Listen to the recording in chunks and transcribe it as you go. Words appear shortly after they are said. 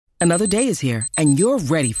Another day is here, and you're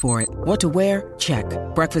ready for it. What to wear? Check.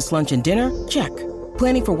 Breakfast, lunch, and dinner? Check.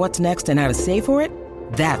 Planning for what's next and how to save for it?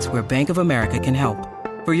 That's where Bank of America can help.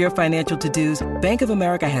 For your financial to-dos, Bank of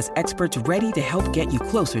America has experts ready to help get you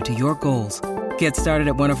closer to your goals. Get started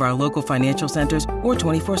at one of our local financial centers or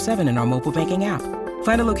 24/7 in our mobile banking app.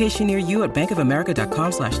 Find a location near you at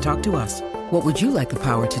bankofamerica.com/talktous. What would you like the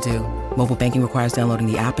power to do? Mobile banking requires downloading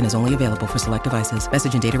the app and is only available for select devices.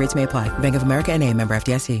 Message and data rates may apply. Bank of America N.A., member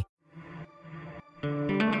FDIC.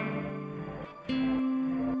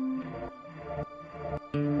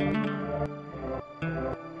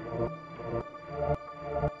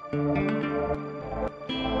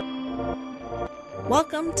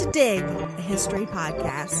 Welcome to Dig, a history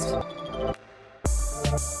podcast.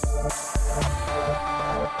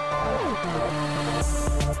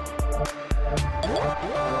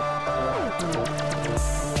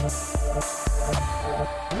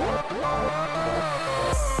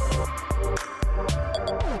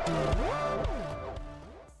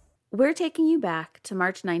 We're taking you back to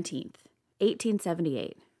March 19th,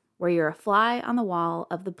 1878, where you're a fly on the wall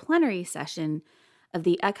of the plenary session of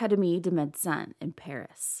the Académie de Médecine in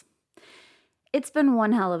Paris. It's been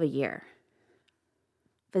one hell of a year.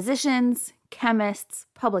 Physicians, chemists,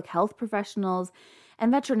 public health professionals, and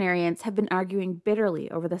veterinarians have been arguing bitterly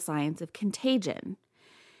over the science of contagion,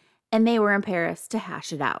 and they were in Paris to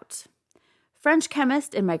hash it out. French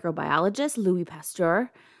chemist and microbiologist Louis Pasteur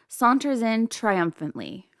saunters in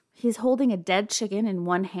triumphantly. He's holding a dead chicken in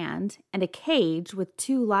one hand and a cage with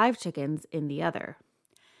 2 live chickens in the other.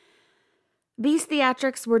 These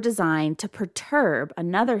theatrics were designed to perturb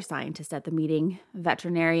another scientist at the meeting,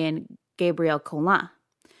 veterinarian Gabriel Colin.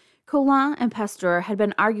 Colin and Pasteur had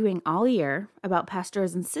been arguing all year about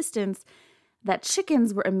Pasteur's insistence that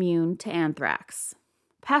chickens were immune to anthrax.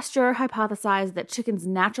 Pasteur hypothesized that chickens'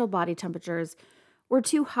 natural body temperatures were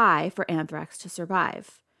too high for anthrax to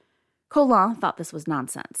survive. Colin thought this was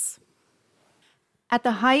nonsense. At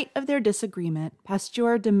the height of their disagreement,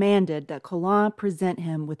 Pasteur demanded that Colin present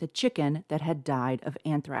him with a chicken that had died of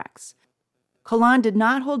anthrax. Colin did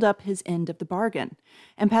not hold up his end of the bargain,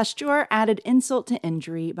 and Pasteur added insult to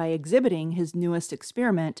injury by exhibiting his newest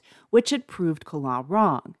experiment, which had proved Colin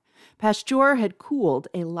wrong. Pasteur had cooled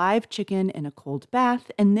a live chicken in a cold bath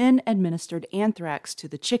and then administered anthrax to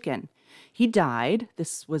the chicken. He died.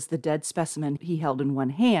 This was the dead specimen he held in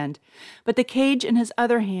one hand, but the cage in his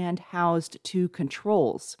other hand housed 2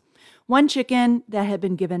 controls. One chicken that had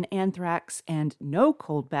been given anthrax and no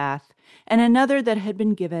cold bath, and another that had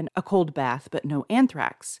been given a cold bath but no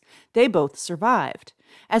anthrax. They both survived.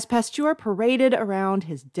 As Pasteur paraded around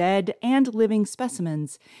his dead and living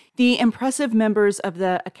specimens, the impressive members of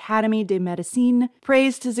the Académie de Médecine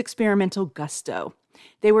praised his experimental gusto.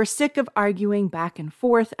 They were sick of arguing back and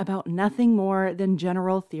forth about nothing more than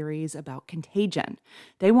general theories about contagion.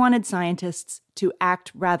 They wanted scientists to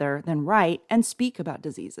act rather than write and speak about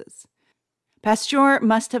diseases. Pasteur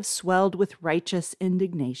must have swelled with righteous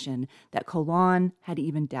indignation that Colin had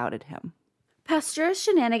even doubted him. Pasteur's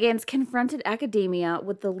shenanigans confronted academia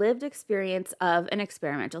with the lived experience of an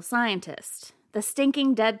experimental scientist. The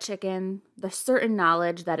stinking dead chicken, the certain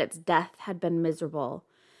knowledge that its death had been miserable,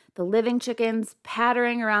 the living chickens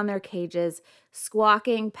pattering around their cages,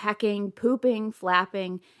 squawking, pecking, pooping,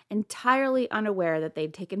 flapping, entirely unaware that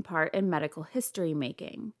they'd taken part in medical history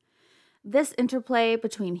making. This interplay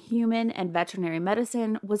between human and veterinary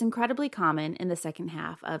medicine was incredibly common in the second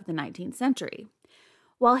half of the 19th century.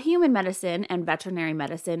 While human medicine and veterinary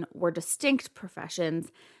medicine were distinct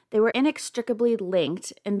professions, they were inextricably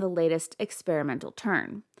linked in the latest experimental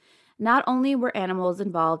turn. Not only were animals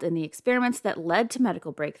involved in the experiments that led to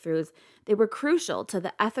medical breakthroughs, they were crucial to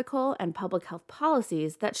the ethical and public health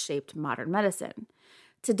policies that shaped modern medicine.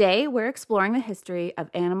 Today, we're exploring the history of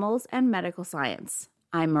animals and medical science.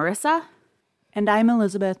 I'm Marissa. And I'm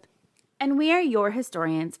Elizabeth. And we are your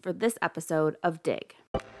historians for this episode of Dig.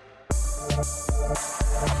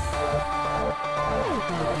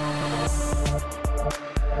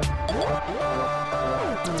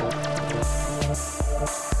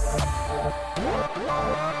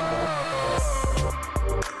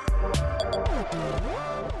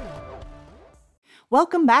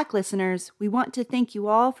 Welcome back, listeners. We want to thank you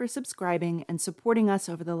all for subscribing and supporting us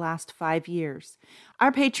over the last 5 years.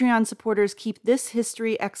 Our Patreon supporters keep this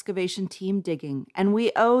history excavation team digging, and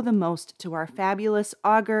we owe the most to our fabulous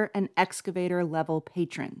auger and excavator level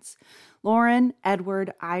patrons. Lauren,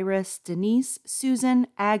 Edward, Iris, Denise, Susan,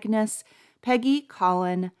 Agnes, Peggy,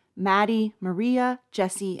 Colin, Maddie, Maria,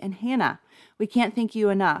 Jesse, and Hannah. We can't thank you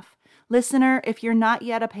enough. Listener, if you're not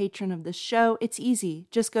yet a patron of this show, it's easy.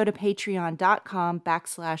 Just go to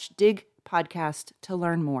patreon.com/digpodcast podcast to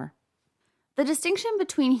learn more. The distinction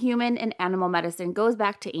between human and animal medicine goes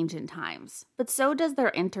back to ancient times, but so does their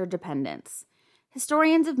interdependence.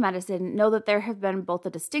 Historians of medicine know that there have been both a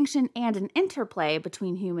distinction and an interplay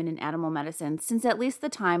between human and animal medicine since at least the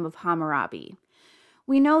time of Hammurabi.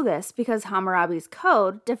 We know this because Hammurabi's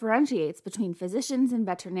code differentiates between physicians and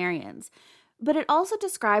veterinarians, but it also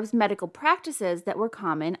describes medical practices that were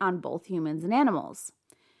common on both humans and animals.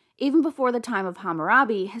 Even before the time of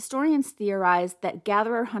Hammurabi, historians theorized that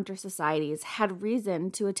gatherer-hunter societies had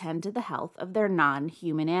reason to attend to the health of their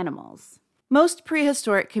non-human animals. Most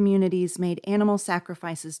prehistoric communities made animal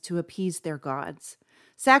sacrifices to appease their gods.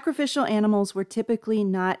 Sacrificial animals were typically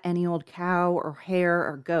not any old cow or hare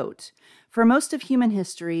or goat. For most of human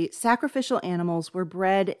history, sacrificial animals were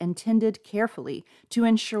bred and tended carefully to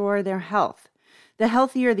ensure their health. The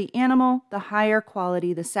healthier the animal, the higher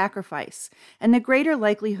quality the sacrifice, and the greater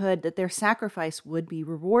likelihood that their sacrifice would be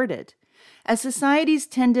rewarded. As societies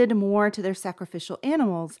tended more to their sacrificial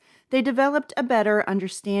animals, they developed a better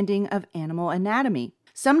understanding of animal anatomy.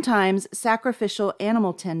 Sometimes sacrificial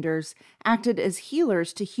animal tenders acted as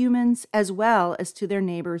healers to humans as well as to their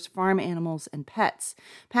neighbors' farm animals and pets,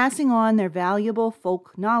 passing on their valuable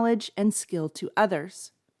folk knowledge and skill to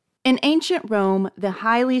others. In ancient Rome, the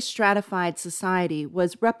highly stratified society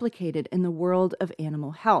was replicated in the world of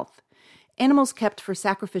animal health. Animals kept for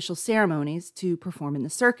sacrificial ceremonies to perform in the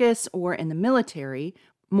circus or in the military,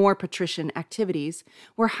 more patrician activities,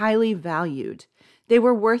 were highly valued. They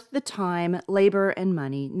were worth the time, labor, and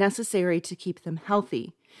money necessary to keep them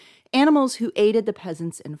healthy. Animals who aided the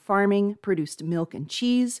peasants in farming, produced milk and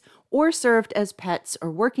cheese, or served as pets or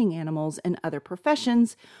working animals in other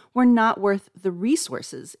professions were not worth the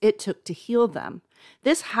resources it took to heal them.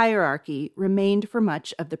 This hierarchy remained for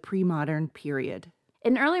much of the pre-modern period.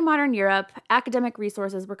 In early modern Europe, academic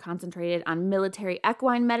resources were concentrated on military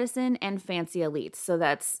equine medicine and fancy elites. So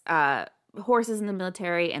that's horses in the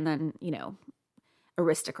military and then,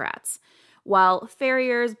 aristocrats. While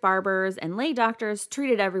farriers, barbers, and lay doctors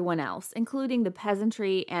treated everyone else, including the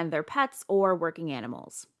peasantry and their pets or working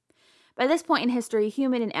animals. By this point in history,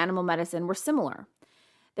 human and animal medicine were similar.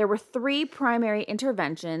 There were 3 primary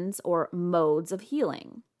interventions or modes of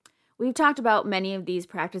healing. We've talked about many of these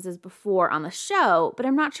practices before on the show, but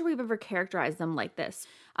I'm not sure we've ever characterized them like this.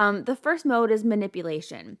 The first mode is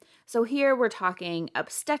manipulation. So here we're talking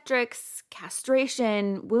obstetrics,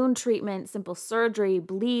 castration, wound treatment, simple surgery,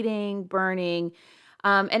 bleeding, burning.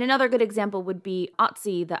 And another good example would be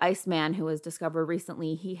Otzi, the Iceman, who was discovered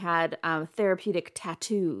recently. He had therapeutic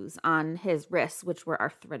tattoos on his wrists, which were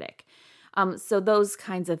arthritic. So those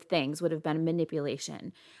kinds of things would have been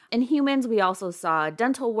manipulation. In humans, we also saw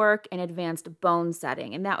dental work and advanced bone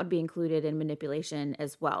setting, and that would be included in manipulation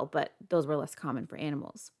as well, but those were less common for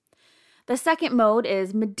animals. The second mode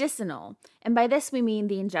is medicinal, and by this we mean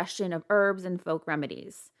the ingestion of herbs and folk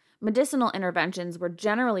remedies. Medicinal interventions were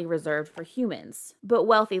generally reserved for humans, but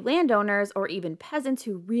wealthy landowners or even peasants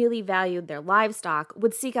who really valued their livestock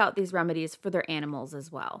would seek out these remedies for their animals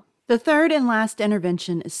as well. The third and last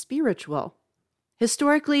intervention is spiritual.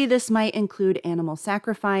 Historically, this might include animal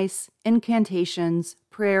sacrifice, incantations,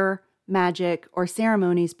 prayer, magic, or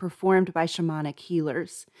ceremonies performed by shamanic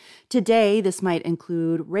healers. Today, this might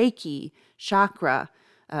include Reiki, chakra,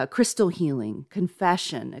 crystal healing,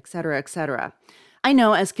 confession, etc., etc. I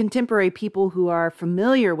know as contemporary people who are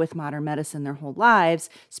familiar with modern medicine their whole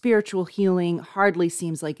lives, spiritual healing hardly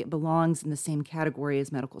seems like it belongs in the same category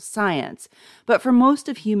as medical science. But for most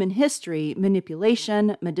of human history,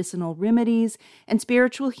 manipulation, medicinal remedies, and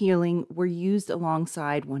spiritual healing were used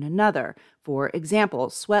alongside one another. For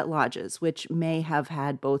example, sweat lodges, which may have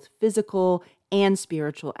had both physical and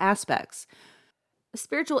spiritual aspects.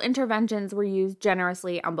 Spiritual interventions were used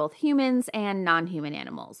generously on both humans and non-human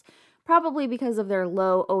animals, probably because of their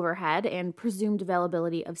low overhead and presumed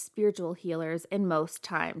availability of spiritual healers in most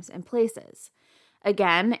times and places.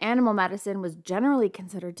 Again, animal medicine was generally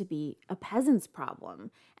considered to be a peasant's problem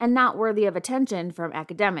and not worthy of attention from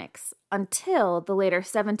academics until the later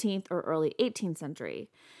 17th or early 18th century.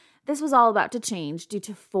 This was all about to change due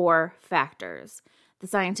to 4 factors: the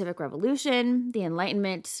scientific revolution, the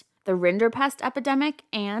Enlightenment, the Rinderpest epidemic,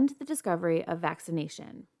 and the discovery of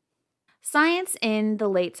vaccination. Science in the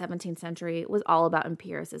late 17th century was all about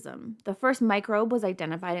empiricism. The first microbe was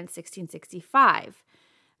identified in 1665,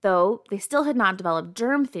 though they still had not developed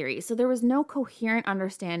germ theory, so there was no coherent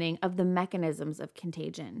understanding of the mechanisms of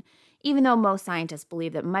contagion, even though most scientists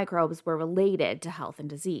believed that microbes were related to health and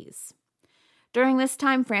disease. During this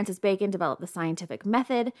time, Francis Bacon developed the scientific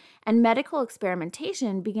method, and medical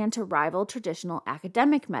experimentation began to rival traditional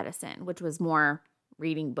academic medicine, which was more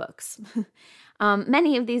reading books.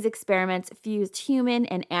 Many of these experiments fused human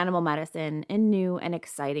and animal medicine in new and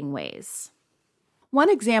exciting ways. One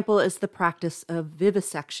example is the practice of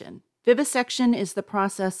vivisection. Vivisection is the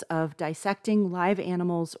process of dissecting live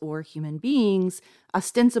animals or human beings,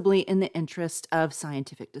 ostensibly in the interest of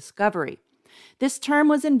scientific discovery. This term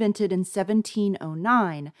was invented in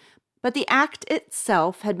 1709, but the act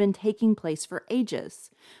itself had been taking place for ages.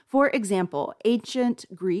 For example, ancient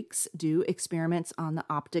Greeks do experiments on the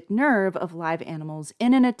optic nerve of live animals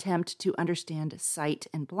in an attempt to understand sight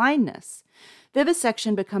and blindness.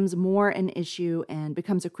 Vivisection becomes more an issue and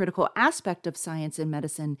becomes a critical aspect of science and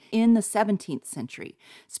medicine in the 17th century,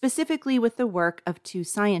 specifically with the work of two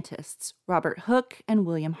scientists, Robert Hooke and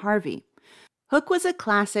William Harvey. Hooke was a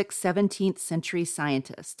classic 17th century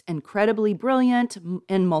scientist, incredibly brilliant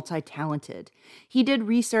and multi-talented. He did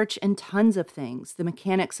research in tons of things: the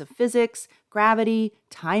mechanics of physics, gravity,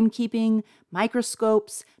 timekeeping,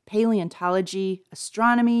 microscopes, paleontology,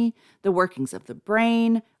 astronomy, the workings of the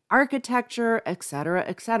brain, architecture, etc.,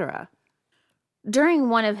 etc. During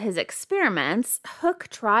one of his experiments, Hooke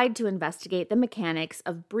tried to investigate the mechanics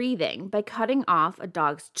of breathing by cutting off a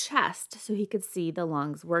dog's chest so he could see the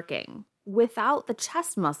lungs working. Without the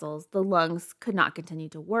chest muscles, the lungs could not continue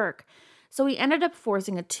to work, so he ended up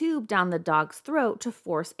forcing a tube down the dog's throat to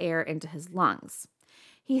force air into his lungs.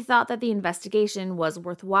 He thought that the investigation was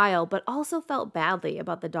worthwhile, but also felt badly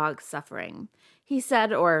about the dog's suffering. He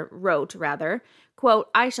said, or wrote rather, quote,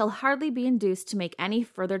 "I shall hardly be induced to make any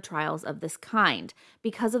further trials of this kind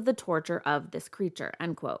because of the torture of this creature,"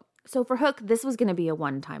 end quote. So for Hooke, this was going to be a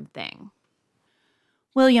one-time thing.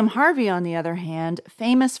 William Harvey, on the other hand,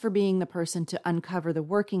 famous for being the person to uncover the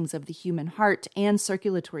workings of the human heart and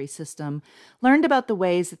circulatory system, learned about the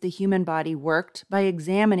ways that the human body worked by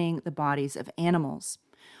examining the bodies of animals.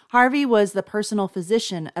 Harvey was the personal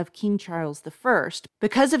physician of King Charles I.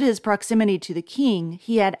 Because of his proximity to the king,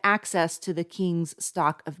 he had access to the king's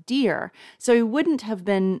stock of deer, so he wouldn't have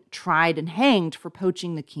been tried and hanged for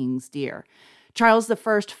poaching the king's deer. Charles I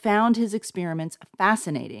found his experiments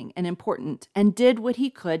fascinating and important and did what he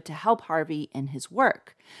could to help Harvey in his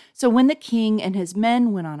work. So when the king and his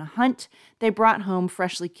men went on a hunt, they brought home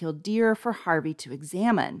freshly killed deer for Harvey to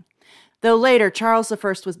examine. Though later, Charles I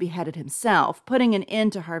was beheaded himself, putting an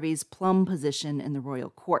end to Harvey's plum position in the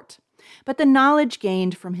royal court. But the knowledge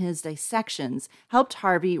gained from his dissections helped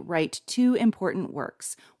Harvey write two important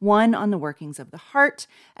works, one on the workings of the heart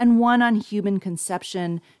and one on human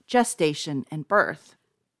conception, gestation, and birth.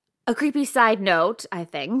 A creepy side note, I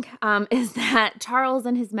think, is that Charles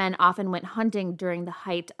and his men often went hunting during the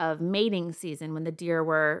height of mating season when the deer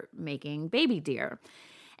were making baby deer.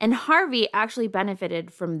 And Harvey actually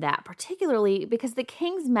benefited from that, particularly because the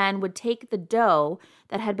king's men would take the doe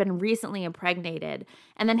that had been recently impregnated,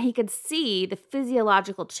 and then he could see the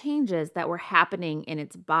physiological changes that were happening in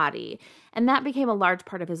its body. And that became a large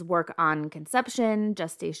part of his work on conception,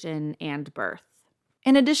 gestation, and birth.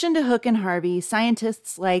 In addition to Hooke and Harvey,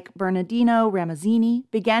 scientists like Bernardino Ramazzini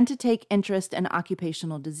began to take interest in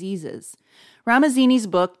occupational diseases. Ramazzini's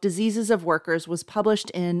book, Diseases of Workers, was published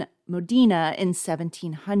in Modena in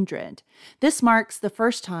 1700. This marks the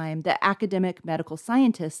first time that academic medical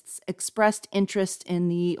scientists expressed interest in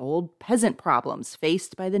the old peasant problems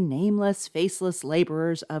faced by the nameless, faceless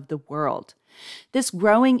laborers of the world. This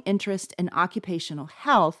growing interest in occupational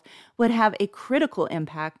health would have a critical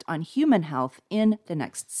impact on human health in the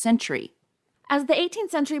next century. As the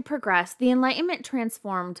 18th century progressed, the Enlightenment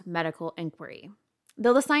transformed medical inquiry.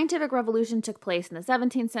 Though the scientific revolution took place in the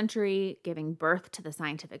 17th century, giving birth to the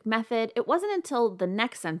scientific method, it wasn't until the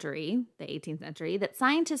next century, the 18th century, that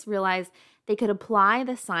scientists realized they could apply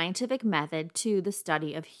the scientific method to the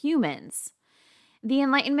study of humans. The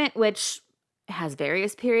Enlightenment, which has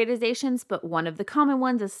various periodizations, but one of the common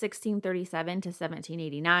ones is 1637 to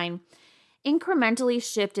 1789, incrementally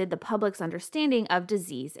shifted the public's understanding of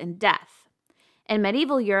disease and death. In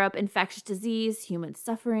medieval Europe, infectious disease, human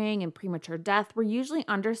suffering, and premature death were usually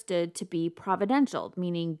understood to be providential,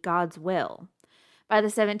 meaning God's will. By the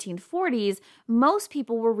 1740s, most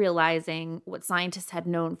people were realizing what scientists had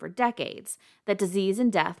known for decades, that disease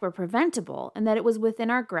and death were preventable and that it was within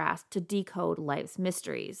our grasp to decode life's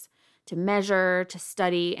mysteries, to measure, to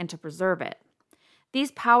study, and to preserve it.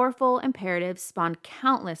 These powerful imperatives spawned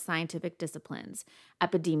countless scientific disciplines: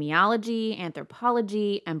 epidemiology,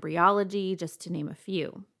 anthropology, embryology, just to name a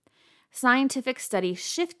few. Scientific study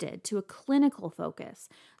shifted to a clinical focus,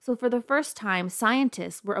 so for the first time,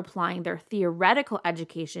 scientists were applying their theoretical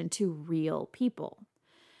education to real people.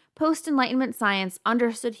 Post-Enlightenment science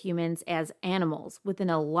understood humans as animals within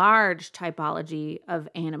a large typology of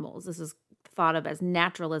animals. This is thought of as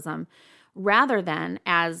naturalism, rather than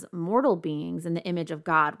as mortal beings in the image of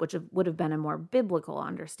God, which would have been a more biblical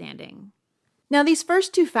understanding. Now, these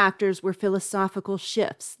first two factors were philosophical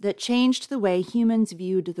shifts that changed the way humans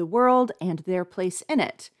viewed the world and their place in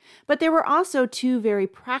it. But there were also two very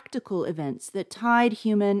practical events that tied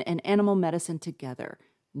human and animal medicine together,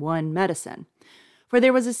 one medicine. For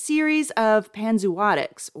there was a series of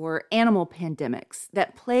panzootics, or animal pandemics,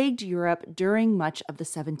 that plagued Europe during much of the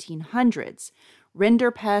 1700s,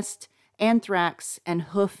 rinderpest, anthrax, and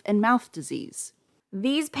hoof and mouth disease.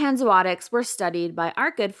 These panzootics were studied by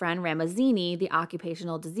our good friend Ramazzini, the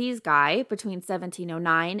occupational disease guy, between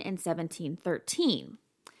 1709 and 1713.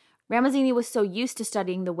 Ramazzini was so used to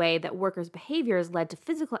studying the way that workers' behaviors led to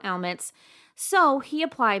physical ailments, so he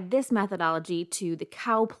applied this methodology to the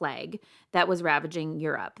cow plague that was ravaging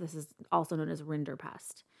Europe. This is also known as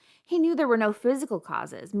rinderpest. He knew there were no physical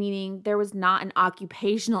causes, meaning there was not an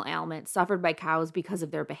occupational ailment suffered by cows because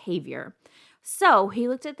of their behavior. So he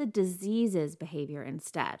looked at the disease's behavior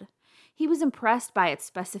instead. He was impressed by its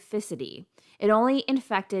specificity. It only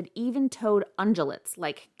infected even-toed ungulates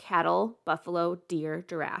like cattle, buffalo, deer,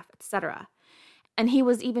 giraffe, etc. And he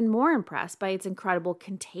was even more impressed by its incredible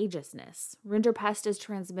contagiousness. Rinderpest is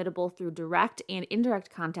transmittable through direct and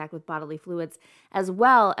indirect contact with bodily fluids, as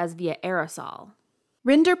well as via aerosol.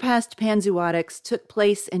 Rinderpest panzootics took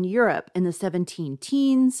place in Europe in the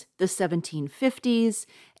 17-teens, the 1750s,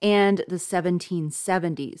 and the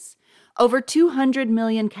 1770s. Over 200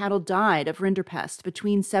 million cattle died of rinderpest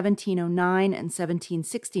between 1709 and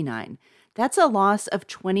 1769. That's a loss of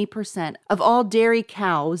 20% of all dairy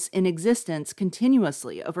cows in existence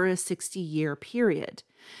continuously over a 60-year period.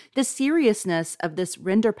 The seriousness of this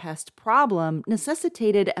rinderpest problem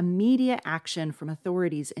necessitated immediate action from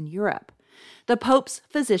authorities in Europe. The Pope's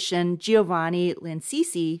physician, Giovanni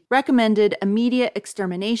Lancisi, recommended immediate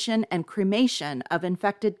extermination and cremation of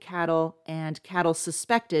infected cattle and cattle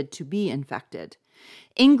suspected to be infected.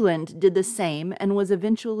 England did the same and was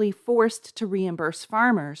eventually forced to reimburse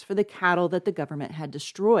farmers for the cattle that the government had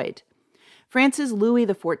destroyed. France's Louis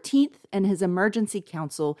XIV and his emergency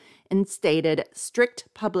council instated strict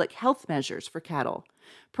public health measures for cattle.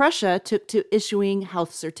 Prussia took to issuing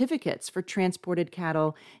health certificates for transported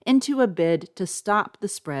cattle into a bid to stop the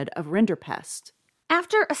spread of rinderpest.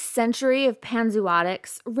 After a century of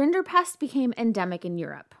panzootics, rinderpest became endemic in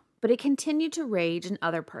Europe, but it continued to rage in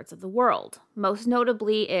other parts of the world. Most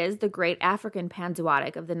notably is the Great African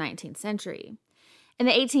Panzootic of the 19th century. In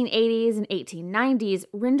the 1880s and 1890s,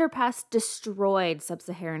 rinderpest destroyed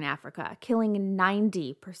sub-Saharan Africa, killing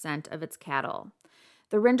 90% of its cattle.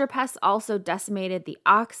 The rinderpest also decimated the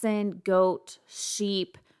oxen, goat,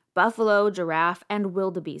 sheep, buffalo, giraffe, and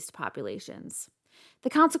wildebeest populations. The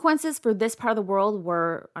consequences for this part of the world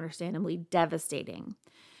were understandably devastating.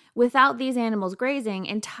 Without these animals grazing,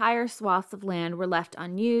 entire swaths of land were left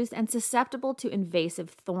unused and susceptible to invasive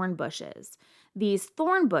thorn bushes. These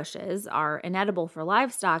thorn bushes are inedible for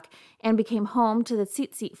livestock and became home to the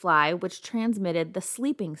tsetse fly, which transmitted the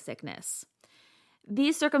sleeping sickness.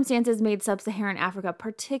 These circumstances made sub-Saharan Africa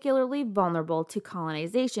particularly vulnerable to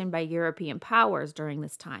colonization by European powers during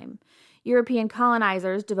this time. European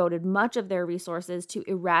colonizers devoted much of their resources to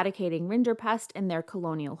eradicating rinderpest in their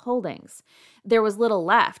colonial holdings. There was little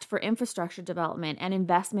left for infrastructure development and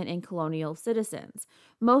investment in colonial citizens.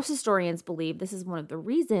 Most historians believe this is one of the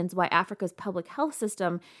reasons why Africa's public health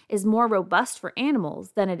system is more robust for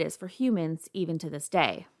animals than it is for humans, even to this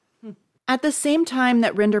day. At the same time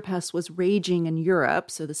that rinderpest was raging in Europe,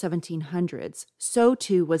 so the 1700s, so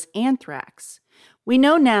too was anthrax. We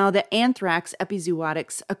know now that anthrax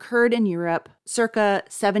epizootics occurred in Europe circa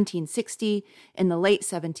 1760, in the late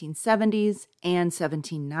 1770s and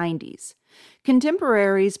 1790s.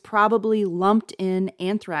 Contemporaries probably lumped in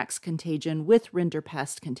anthrax contagion with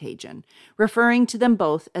rinderpest contagion, referring to them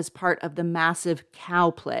both as part of the massive cow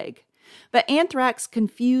plague. But anthrax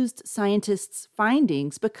confused scientists'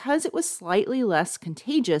 findings because it was slightly less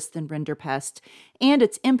contagious than rinderpest, and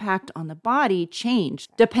its impact on the body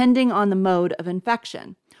changed depending on the mode of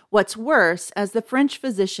infection. What's worse, as the French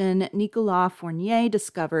physician Nicolas Fournier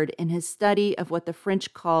discovered in his study of what the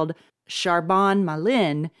French called charbon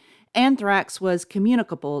malin, anthrax was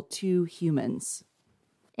communicable to humans.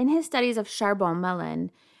 In his studies of charbon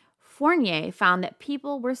malin, Fournier found that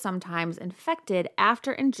people were sometimes infected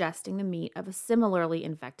after ingesting the meat of a similarly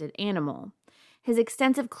infected animal. His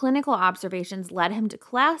extensive clinical observations led him to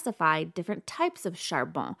classify different types of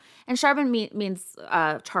charbon. And charbon means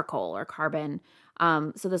charcoal or carbon.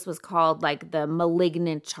 So this was called like the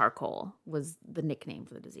malignant charcoal was the nickname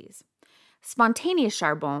for the disease. Spontaneous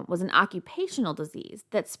charbon was an occupational disease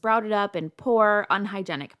that sprouted up in poor,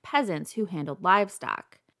 unhygienic peasants who handled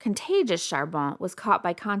livestock. Contagious charbon was caught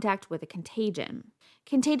by contact with a contagion.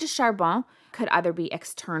 Contagious charbon could either be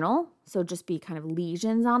external, so just be kind of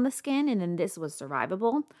lesions on the skin, and then this was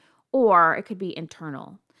survivable, or it could be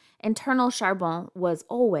internal. Internal charbon was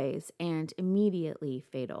always and immediately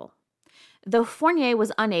fatal. Though Fournier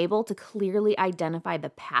was unable to clearly identify the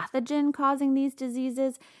pathogen causing these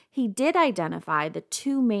diseases, he did identify the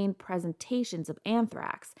two main presentations of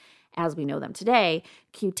anthrax, as we know them today,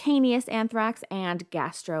 cutaneous anthrax and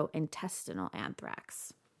gastrointestinal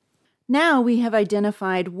anthrax. Now we have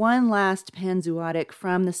identified one last panzootic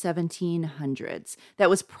from the 1700s that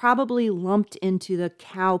was probably lumped into the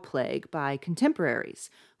cow plague by contemporaries,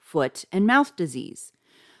 foot and mouth disease.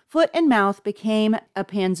 Foot and mouth became a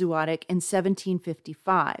panzootic in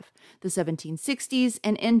 1755, the 1760s,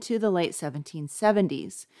 and into the late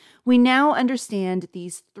 1770s. We now understand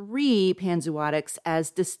these three panzootics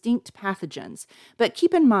as distinct pathogens, but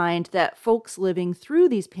keep in mind that folks living through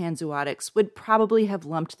these panzootics would probably have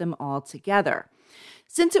lumped them all together.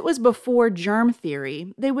 Since it was before germ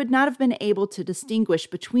theory, they would not have been able to distinguish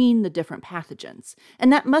between the different pathogens,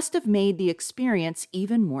 and that must have made the experience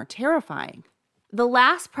even more terrifying. The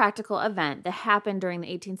last practical event that happened during the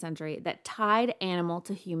 18th century that tied animal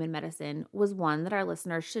to human medicine was one that our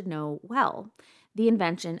listeners should know well, the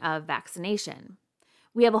invention of vaccination.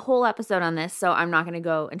 We have a whole episode on this, so I'm not going to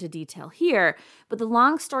go into detail here, but the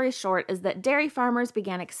long story short is that dairy farmers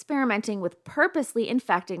began experimenting with purposely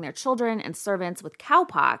infecting their children and servants with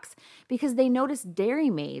cowpox because they noticed dairy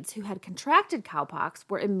maids who had contracted cowpox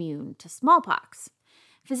were immune to smallpox.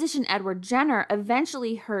 Physician Edward Jenner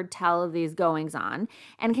eventually heard tell of these goings-on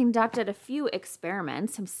and conducted a few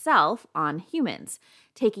experiments himself on humans,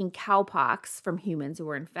 taking cowpox from humans who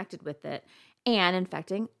were infected with it and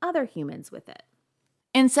infecting other humans with it.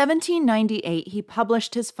 In 1798, he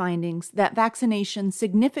published his findings that vaccination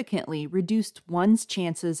significantly reduced one's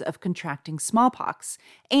chances of contracting smallpox,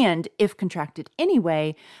 and, if contracted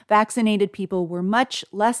anyway, vaccinated people were much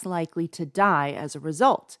less likely to die as a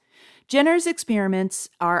result. Jenner's experiments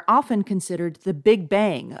are often considered the Big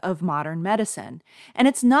Bang of modern medicine, and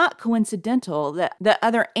it's not coincidental that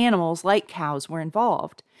other animals like cows were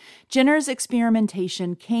involved. Jenner's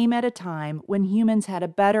experimentation came at a time when humans had a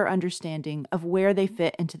better understanding of where they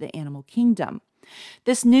fit into the animal kingdom.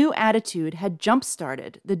 This new attitude had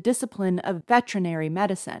jump-started the discipline of veterinary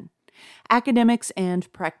medicine. Academics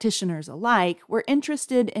and practitioners alike were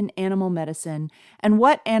interested in animal medicine and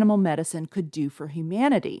what animal medicine could do for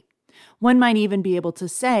humanity. One might even be able to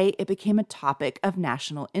say it became a topic of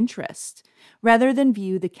national interest. Rather than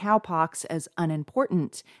view the cowpox as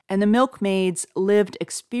unimportant and the milkmaid's lived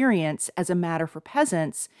experience as a matter for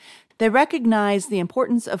peasants, they recognized the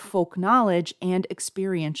importance of folk knowledge and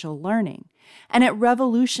experiential learning, and it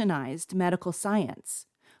revolutionized medical science.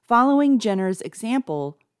 Following Jenner's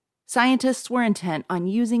example, scientists were intent on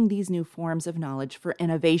using these new forms of knowledge for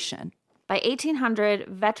innovation. By 1800,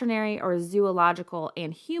 veterinary or zoological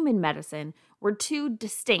and human medicine were two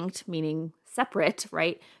distinct, meaning separate,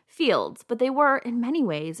 fields, but they were in many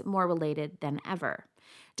ways more related than ever.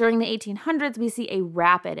 During the 1800s, we see a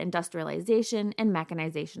rapid industrialization and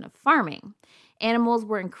mechanization of farming. Animals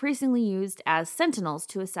were increasingly used as sentinels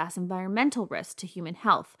to assess environmental risks to human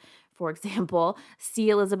health. For example, see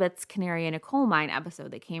Elizabeth's Canary in a Coal Mine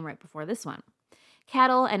episode that came right before this one.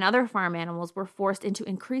 Cattle and other farm animals were forced into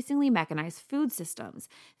increasingly mechanized food systems.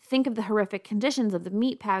 Think of the horrific conditions of the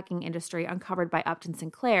meatpacking industry uncovered by Upton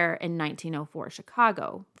Sinclair in 1904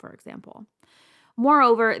 Chicago, for example.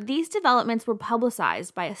 Moreover, these developments were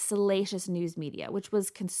publicized by a salacious news media, which was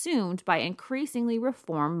consumed by increasingly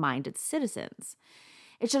reform-minded citizens.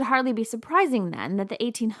 It should hardly be surprising, then, that the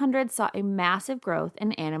 1800s saw a massive growth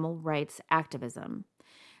in animal rights activism.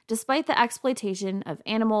 Despite the exploitation of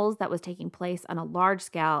animals that was taking place on a large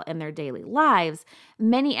scale in their daily lives,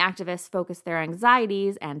 many activists focused their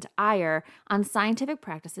anxieties and ire on scientific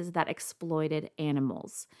practices that exploited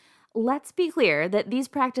animals. Let's be clear that these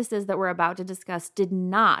practices that we're about to discuss did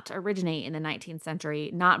not originate in the 19th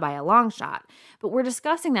century, not by a long shot, but we're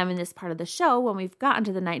discussing them in this part of the show when we've gotten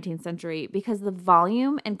to the 19th century because the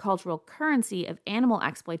volume and cultural currency of animal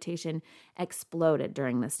exploitation exploded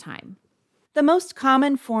during this time. The most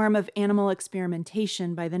common form of animal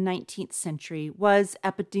experimentation by the 19th century was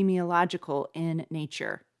epidemiological in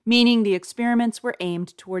nature, meaning the experiments were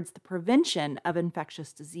aimed towards the prevention of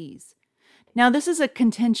infectious disease. Now, this is a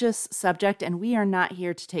contentious subject, and we are not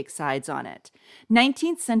here to take sides on it.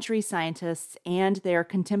 19th century scientists and their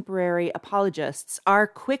contemporary apologists are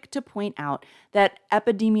quick to point out that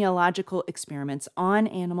epidemiological experiments on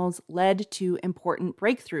animals led to important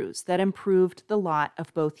breakthroughs that improved the lot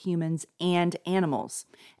of both humans and animals.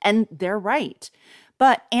 And they're right.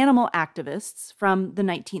 But animal activists from the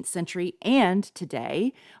 19th century and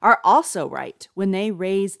today are also right when they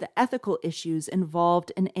raise the ethical issues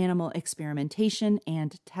involved in animal experimentation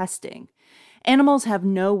and testing. Animals have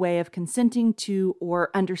no way of consenting to or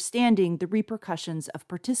understanding the repercussions of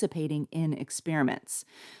participating in experiments.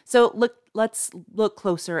 So let's look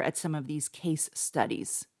closer at some of these case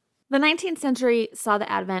studies. The 19th century saw the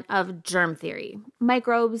advent of germ theory.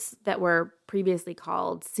 Microbes that were previously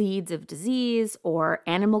called seeds of disease or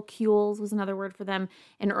animalcules was another word for them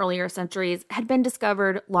in earlier centuries had been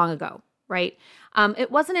discovered long ago, right?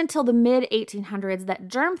 It wasn't until the mid-1800s that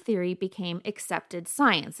germ theory became accepted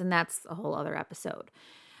science, and that's a whole other episode.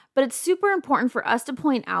 But it's super important for us to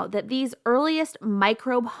point out that these earliest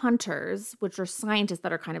microbe hunters, which are scientists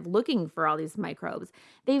that are kind of looking for all these microbes,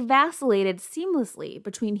 they vacillated seamlessly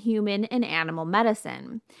between human and animal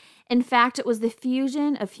medicine. In fact, it was the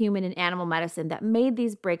fusion of human and animal medicine that made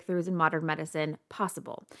these breakthroughs in modern medicine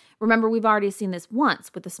possible. Remember, we've already seen this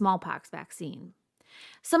once with the smallpox vaccine.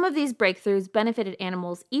 Some of these breakthroughs benefited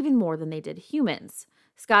animals even more than they did humans.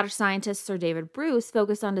 Scottish scientist Sir David Bruce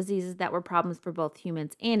focused on diseases that were problems for both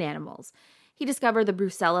humans and animals. He discovered the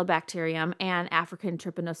Brucella bacterium and African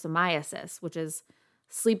trypanosomiasis, which is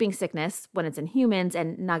sleeping sickness when it's in humans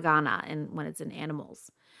and nagana when it's in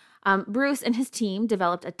animals. Bruce and his team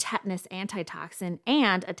developed a tetanus antitoxin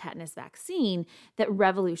and a tetanus vaccine that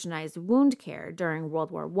revolutionized wound care during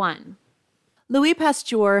World War I. Louis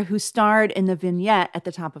Pasteur, who starred in the vignette at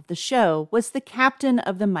the top of the show, was the captain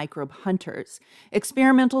of the microbe hunters,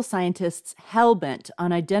 experimental scientists hell-bent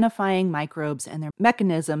on identifying microbes and their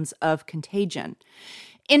mechanisms of contagion.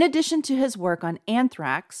 In addition to his work on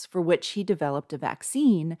anthrax, for which he developed a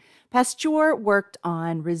vaccine, Pasteur worked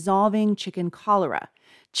on resolving chicken cholera.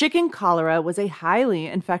 Chicken cholera was a highly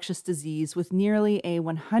infectious disease with nearly a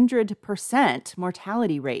 100%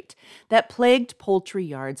 mortality rate that plagued poultry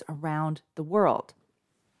yards around the world.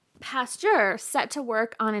 Pasteur set to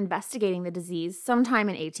work on investigating the disease sometime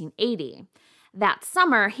in 1880. That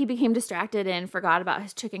summer, he became distracted and forgot about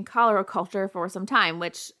his chicken cholera culture for some time,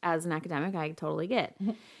 which, as an academic, I totally get.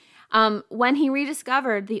 When he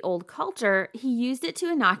rediscovered the old culture, he used it to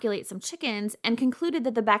inoculate some chickens and concluded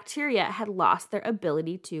that the bacteria had lost their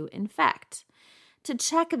ability to infect. To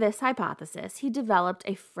check this hypothesis, he developed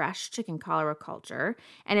a fresh chicken cholera culture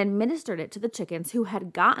and administered it to the chickens who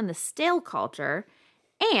had gotten the stale culture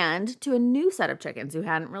and to a new set of chickens who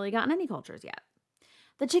hadn't really gotten any cultures yet.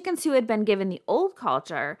 The chickens who had been given the old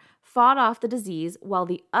culture fought off the disease while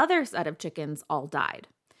the other set of chickens all died.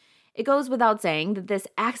 It goes without saying that this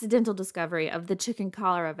accidental discovery of the chicken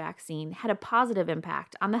cholera vaccine had a positive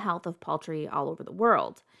impact on the health of poultry all over the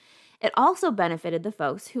world. It also benefited the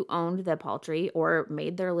folks who owned the poultry or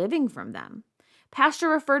made their living from them. Pasteur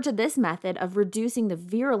referred to this method of reducing the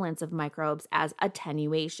virulence of microbes as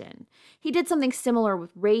attenuation. He did something similar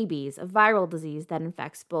with rabies, a viral disease that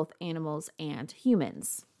infects both animals and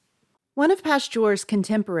humans. One of Pasteur's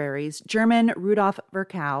contemporaries, German Rudolf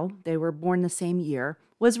Virchow, they were born the same year,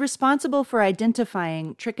 was responsible for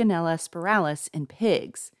identifying Trichinella spiralis in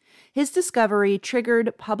pigs. His discovery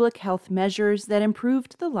triggered public health measures that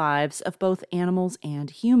improved the lives of both animals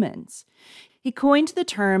and humans. He coined the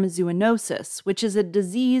term zoonosis, which is a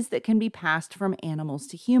disease that can be passed from animals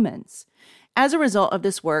to humans. As a result of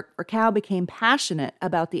this work, Virchow became passionate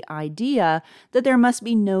about the idea that there must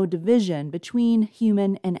be no division between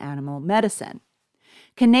human and animal medicine.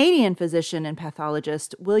 Canadian physician and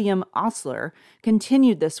pathologist William Osler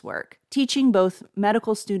continued this work, teaching both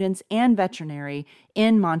medical students and veterinary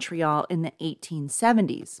in Montreal in the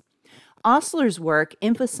 1870s. Osler's work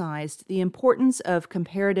emphasized the importance of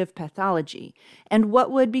comparative pathology and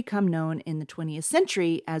what would become known in the 20th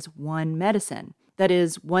century as one medicine, that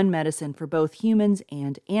is, one medicine for both humans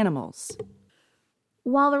and animals.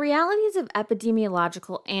 While the realities of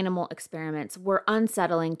epidemiological animal experiments were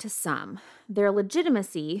unsettling to some, their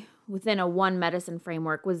legitimacy within a one medicine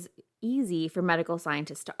framework was easy for medical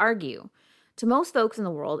scientists to argue. To most folks in the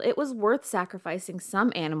world, it was worth sacrificing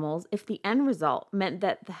some animals if the end result meant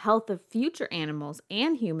that the health of future animals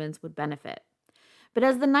and humans would benefit. But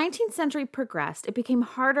as the 19th century progressed, it became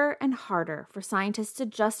harder and harder for scientists to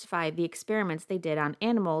justify the experiments they did on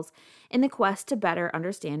animals in the quest to better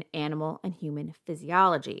understand animal and human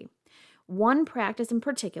physiology. One practice in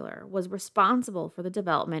particular was responsible for the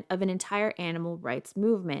development of an entire animal rights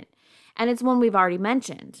movement, and it's one we've already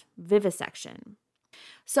mentioned, vivisection.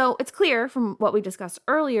 So it's clear from what we discussed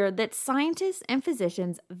earlier that scientists and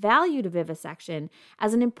physicians valued vivisection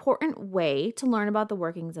as an important way to learn about the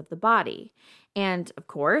workings of the body. And of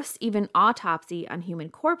course, even autopsy on human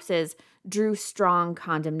corpses drew strong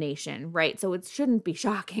condemnation, right? So it shouldn't be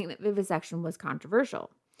shocking that vivisection was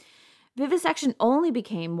controversial. Vivisection only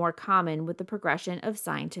became more common with the progression of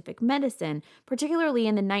scientific medicine, particularly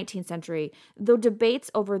in the 19th century, though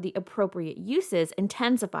debates over the appropriate uses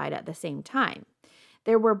intensified at the same time.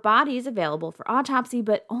 There were bodies available for autopsy,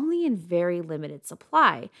 but only in very limited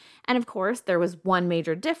supply. And of course, there was one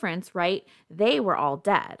major difference, right? They were all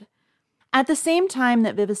dead. At the same time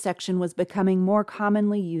that vivisection was becoming more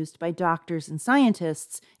commonly used by doctors and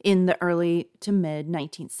scientists in the early to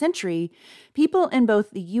mid-19th century, people in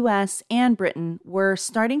both the U.S. and Britain were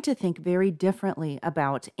starting to think very differently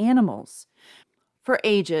about animals. For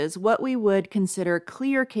ages, what we would consider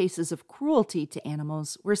clear cases of cruelty to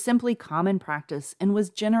animals were simply common practice and was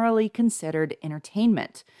generally considered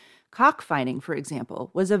entertainment. Cockfighting, for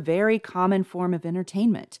example, was a very common form of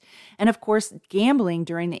entertainment. And of course, gambling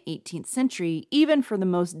during the 18th century, even for the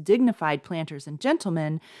most dignified planters and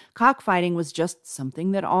gentlemen, cockfighting was just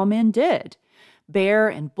something that all men did. Bear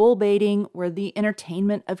and bull baiting were the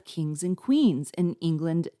entertainment of kings and queens in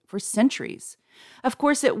England for centuries. Of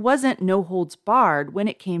course, it wasn't no holds barred when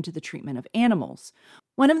it came to the treatment of animals.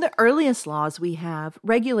 One of the earliest laws we have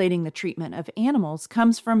regulating the treatment of animals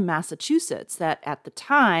comes from Massachusetts, that at the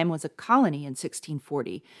time was a colony in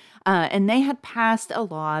 1640, and they had passed a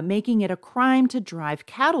law making it a crime to drive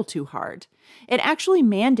cattle too hard. It actually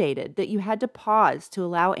mandated that you had to pause to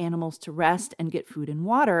allow animals to rest and get food and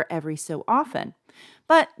water every so often.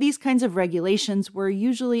 But these kinds of regulations were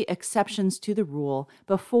usually exceptions to the rule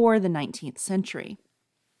before the 19th century.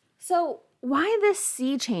 So, why this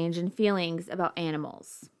sea change in feelings about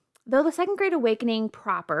animals? Though the Second Great Awakening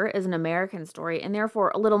proper is an American story and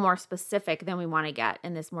therefore a little more specific than we want to get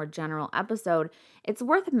in this more general episode, it's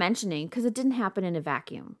worth mentioning because it didn't happen in a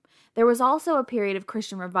vacuum. There was also a period of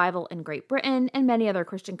Christian revival in Great Britain and many other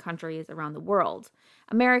Christian countries around the world.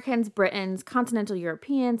 Americans, Britons, continental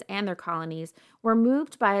Europeans, and their colonies were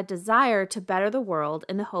moved by a desire to better the world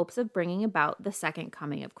in the hopes of bringing about the second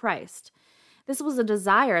coming of Christ. This was a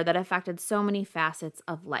desire that affected so many facets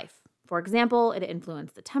of life. For example, it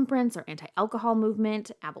influenced the temperance or anti-alcohol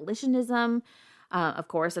movement, abolitionism. Of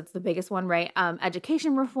course, it's the biggest one, right?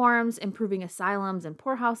 Education reforms, improving asylums and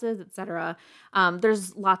poorhouses, etc.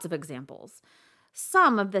 There's lots of examples.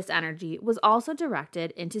 Some of this energy was also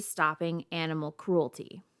directed into stopping animal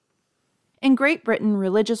cruelty. In Great Britain,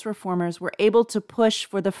 religious reformers were able to push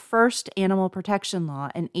for the first animal protection law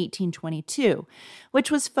in 1822, which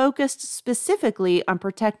was focused specifically on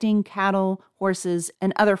protecting cattle, horses,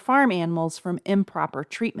 and other farm animals from improper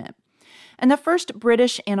treatment. And the first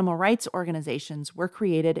British animal rights organizations were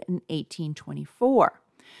created in 1824.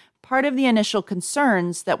 Part of the initial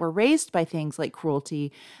concerns that were raised by things like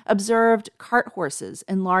cruelty observed cart horses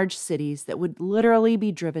in large cities that would literally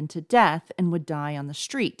be driven to death and would die on the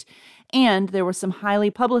street. And there were some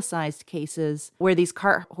highly publicized cases where these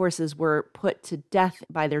cart horses were put to death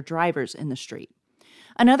by their drivers in the street.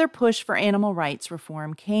 Another push for animal rights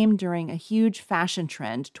reform came during a huge fashion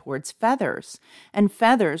trend towards feathers, and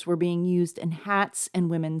feathers were being used in hats and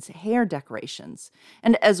women's hair decorations.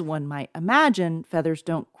 And as one might imagine, feathers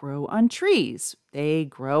don't grow on trees. They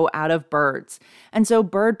grow out of birds. And so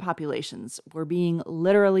bird populations were being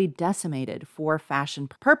literally decimated for fashion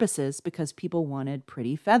purposes because people wanted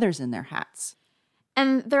pretty feathers in their hats.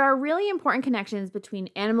 And there are really important connections between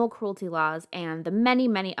animal cruelty laws and the many,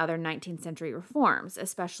 many other 19th century reforms,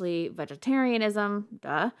 especially vegetarianism,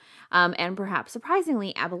 and perhaps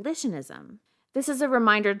surprisingly, abolitionism. This is a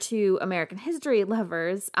reminder to American history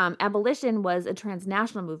lovers. Abolition was a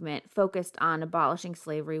transnational movement focused on abolishing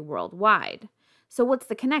slavery worldwide. So what's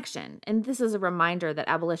the connection? And this is a reminder that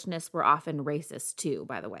abolitionists were often racist too,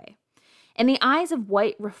 by the way. In the eyes of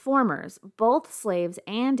white reformers, both slaves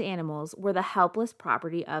and animals were the helpless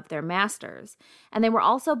property of their masters, and they were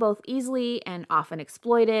also both easily and often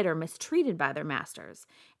exploited or mistreated by their masters.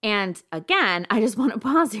 And again, I just want to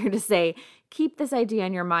pause here to say, keep this idea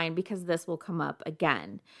in your mind because this will come up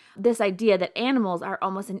again. This idea that animals are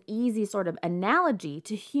almost an easy sort of analogy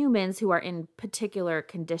to humans who are in particular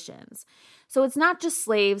conditions. So it's not just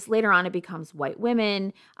slaves. Later on, it becomes white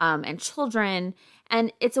women and children.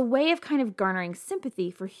 And it's a way of kind of garnering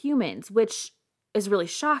sympathy for humans, which is really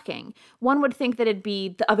shocking. One would think that it'd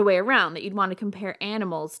be the other way around, that you'd want to compare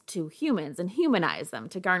animals to humans and humanize them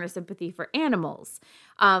to garner sympathy for animals.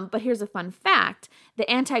 But here's a fun fact. The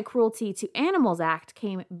Anti-Cruelty to Animals Act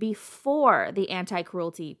came before the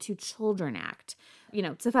Anti-Cruelty to Children Act.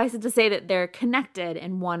 suffice it to say that they're connected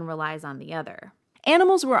and one relies on the other.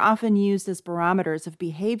 Animals were often used as barometers of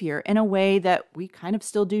behavior in a way that we kind of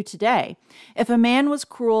still do today. If a man was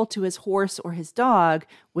cruel to his horse or his dog,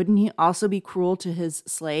 wouldn't he also be cruel to his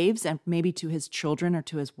slaves and maybe to his children or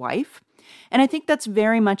to his wife? And I think that's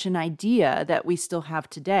very much an idea that we still have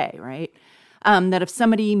today, right? That if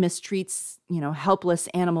somebody mistreats, helpless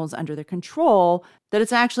animals under their control, that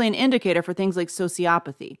it's actually an indicator for things like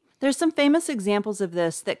sociopathy. There's some famous examples of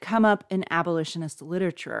this that come up in abolitionist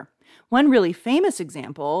literature. One really famous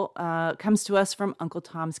example comes to us from Uncle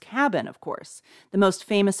Tom's Cabin, of course, the most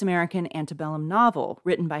famous American antebellum novel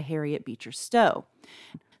written by Harriet Beecher Stowe.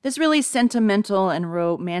 This really sentimental and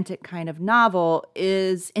romantic kind of novel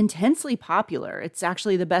is intensely popular. It's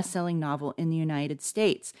actually the best-selling novel in the United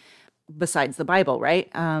States, besides the Bible, right?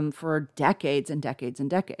 For decades and decades and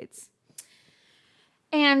decades.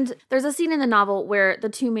 And there's a scene in the novel where the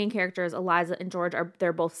two main characters, Eliza and George,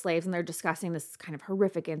 they're both slaves, and they're discussing this kind of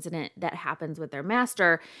horrific incident that happens with their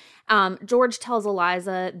master. George tells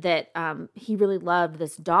Eliza that he really loved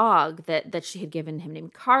this dog that she had given him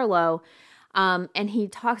named Carlo. And he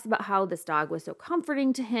talks about how this dog was so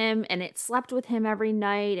comforting to him, and it slept with him every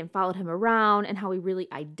night and followed him around, and how he really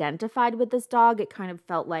identified with this dog. It kind of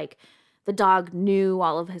felt like the dog knew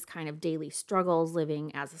all of his kind of daily struggles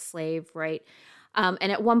living as a slave, right?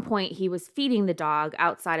 And at one point, he was feeding the dog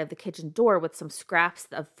outside of the kitchen door with some scraps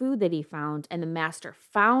of food that he found, and the master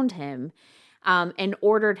found him and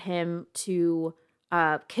ordered him to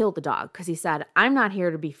kill the dog, because he said, "I'm not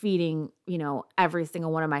here to be feeding, every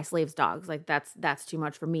single one of my slaves' dogs. Like, that's too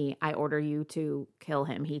much for me. I order you to kill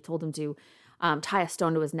him." He told him to tie a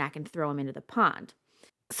stone to his neck and throw him into the pond.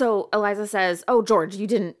 So Eliza says, "Oh, George, you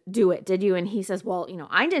didn't do it, did you?" And he says, "Well,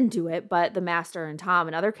 I didn't do it, but the master and Tom,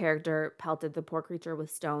 another character, pelted the poor creature with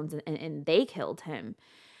stones and they killed him."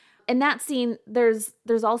 In that scene, there's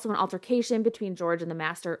also an altercation between George and the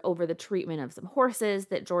master over the treatment of some horses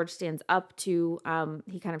that George stands up to.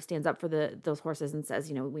 He kind of stands up for those horses and says,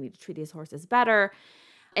 we need to treat these horses better.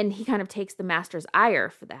 And he kind of takes the master's ire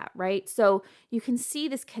for that, right? So you can see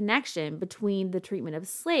this connection between the treatment of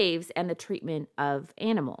slaves and the treatment of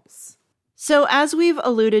animals. So as we've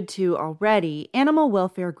alluded to already, animal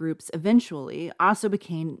welfare groups eventually also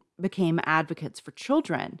became advocates for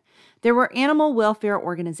children. There were animal welfare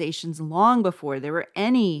organizations long before there were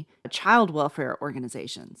any child welfare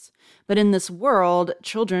organizations. But in this world,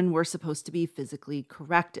 children were supposed to be physically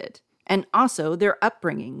corrected. And also, their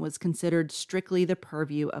upbringing was considered strictly the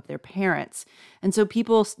purview of their parents. And so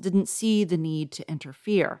people didn't see the need to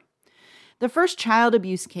interfere. The first child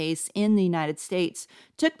abuse case in the United States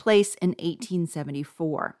took place in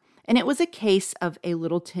 1874, and it was a case of a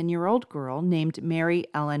little 10-year-old girl named Mary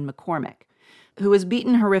Ellen McCormick, who was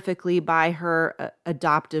beaten horrifically by her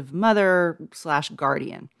adoptive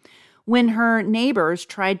mother/guardian. When her neighbors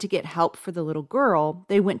tried to get help for the little girl,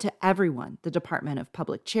 they went to everyone, the Department of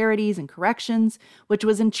Public Charities and Corrections, which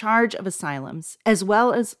was in charge of asylums, as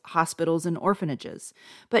well as hospitals and orphanages.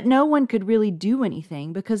 But no one could really do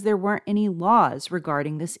anything because there weren't any laws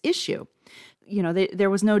regarding this issue. There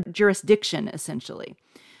was no jurisdiction, essentially.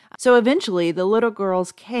 So eventually, the little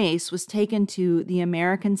girl's case was taken to the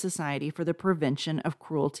American Society for the Prevention of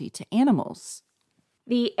Cruelty to Animals.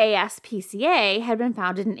 The ASPCA had been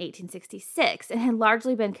founded in 1866 and had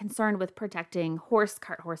largely been concerned with protecting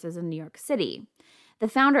cart horses in New York City. The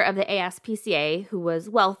founder of the ASPCA, who was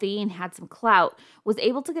wealthy and had some clout, was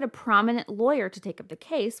able to get a prominent lawyer to take up the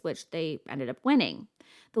case, which they ended up winning.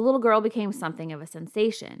 The little girl became something of a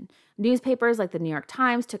sensation. Newspapers like the New York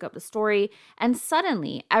Times took up the story, and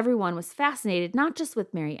suddenly everyone was fascinated not just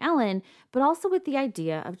with Mary Ellen, but also with the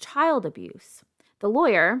idea of child abuse. The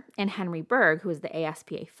lawyer and Henry Bergh, who was the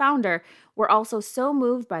ASPCA founder, were also so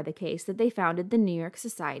moved by the case that they founded the New York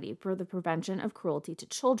Society for the Prevention of Cruelty to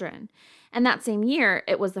Children. And that same year,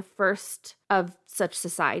 it was the first of such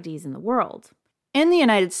societies in the world. In the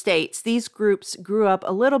United States, these groups grew up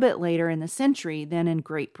a little bit later in the century than in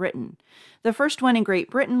Great Britain. The first one in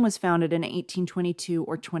Great Britain was founded in 1822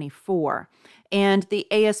 or 24, and the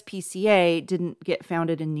ASPCA didn't get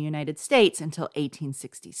founded in the United States until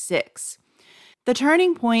 1866. The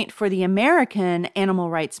turning point for the American animal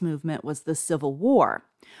rights movement was the Civil War.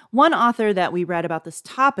 One author that we read about this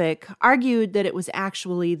topic argued that it was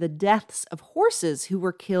actually the deaths of horses who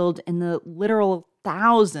were killed in the literal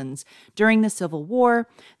thousands during the Civil War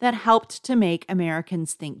that helped to make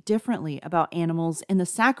Americans think differently about animals and the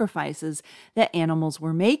sacrifices that animals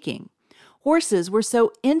were making. Horses were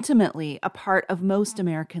so intimately a part of most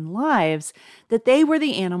American lives that they were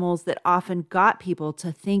the animals that often got people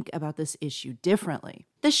to think about this issue differently.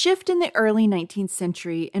 The shift in the early 19th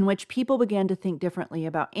century in which people began to think differently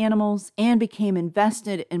about animals and became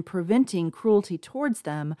invested in preventing cruelty towards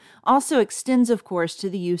them also extends, of course,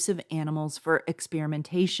 to the use of animals for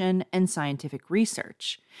experimentation and scientific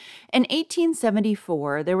research. In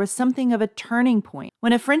 1874, there was something of a turning point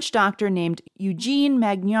when a French doctor named Eugène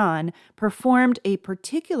Magnan performed a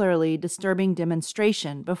particularly disturbing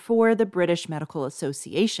demonstration before the British Medical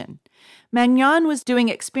Association. Magnan was doing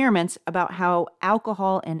experiments about how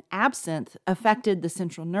alcohol and absinthe affected the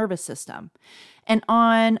central nervous system. And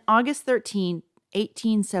on August 13,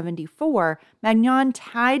 1874, Magnan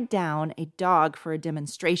tied down a dog for a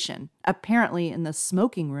demonstration, apparently in the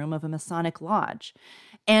smoking room of a Masonic lodge.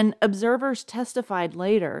 And observers testified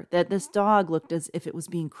later that this dog looked as if it was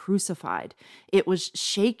being crucified. It was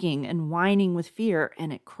shaking and whining with fear,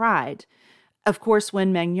 and it cried. Of course,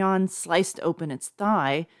 when Magnan sliced open its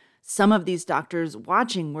thigh, some of these doctors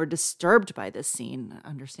watching were disturbed by this scene,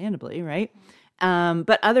 understandably, right?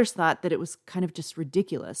 But others thought that it was kind of just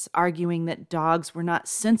ridiculous, arguing that dogs were not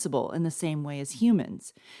sensible in the same way as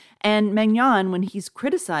humans. And Magnan, when he's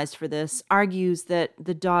criticized for this, argues that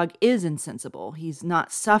the dog is insensible. He's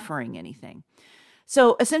not suffering anything.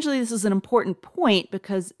 So essentially, this is an important point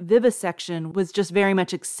because vivisection was just very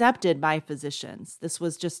much accepted by physicians. This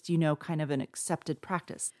was just, kind of an accepted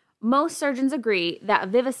practice. Most surgeons agree that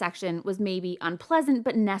vivisection was maybe unpleasant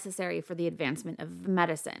but necessary for the advancement of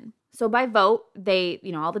medicine. So by vote,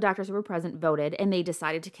 all the doctors who were present voted, and they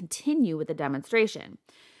decided to continue with the demonstration.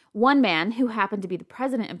 One man, who happened to be the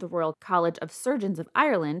president of the Royal College of Surgeons of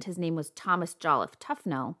Ireland, his name was Thomas Jolliffe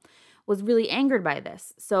Tufnell, was really angered by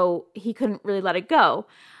this, so he couldn't really let it go.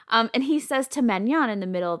 And he says to Magnan in the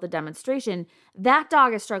middle of the demonstration, "That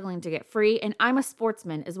dog is struggling to get free, and I'm a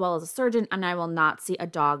sportsman as well as a surgeon, and I will not see a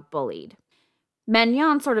dog bullied."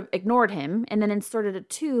 Magnan sort of ignored him and then inserted a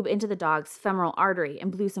tube into the dog's femoral artery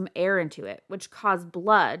and blew some air into it, which caused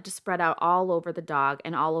blood to spread out all over the dog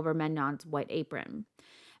and all over Magnan's white apron.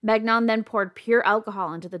 Magnan then poured pure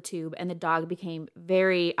alcohol into the tube, and the dog became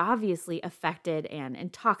very obviously affected and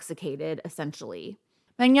intoxicated, essentially.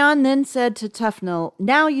 Magnan then said to Tufnell,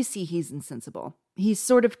 "Now you see he's insensible." He's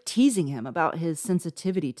sort of teasing him about his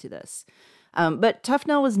sensitivity to this. But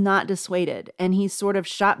Tufnell was not dissuaded, and he sort of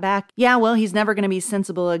shot back, "Yeah, well, he's never going to be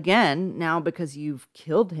sensible again now because you've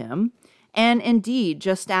killed him." And indeed,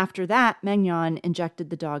 just after that, Magnan injected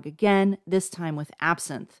the dog again, this time with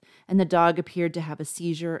absinthe, and the dog appeared to have a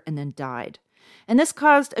seizure and then died. And this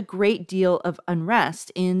caused a great deal of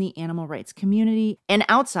unrest in the animal rights community and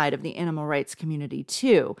outside of the animal rights community,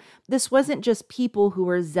 too. This wasn't just people who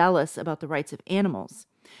were zealous about the rights of animals.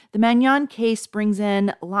 The Magnan case brings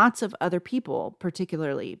in lots of other people,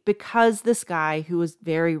 particularly because this guy, who was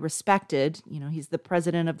very respected, he's the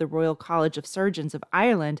president of the Royal College of Surgeons of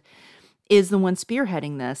Ireland, is the one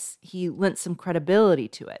spearheading this. He lent some credibility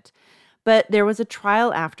to it. But there was a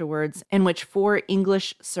trial afterwards in which 4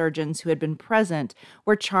 English surgeons who had been present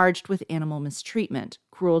were charged with animal mistreatment,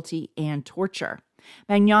 cruelty, and torture.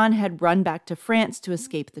 Magnan had run back to France to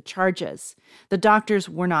escape the charges. The doctors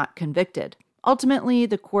were not convicted. Ultimately,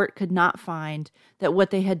 the court could not find that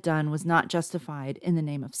what they had done was not justified in the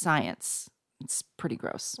name of science. It's pretty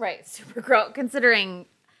gross. Right, super gross, considering...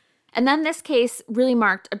 And then this case really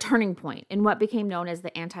marked a turning point in what became known as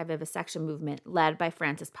the anti-vivisection movement led by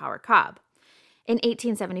Frances Power Cobbe. In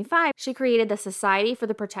 1875, she created the Society for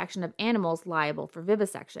the Protection of Animals Liable for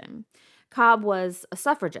Vivisection. Cobbe was a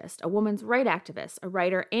suffragist, a woman's rights activist, a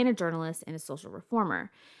writer and a journalist, and a social reformer.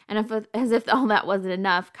 And as if all that wasn't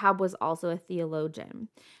enough, Cobbe was also a theologian.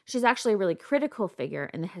 She's actually a really critical figure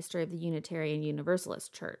in the history of the Unitarian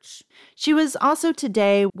Universalist Church. She was also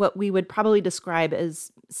today what we would probably describe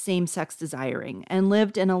as same-sex desiring, and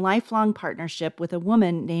lived in a lifelong partnership with a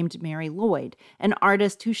woman named Mary Lloyd, an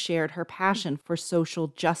artist who shared her passion for social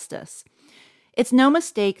justice. It's no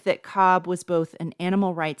mistake that Cobbe was both an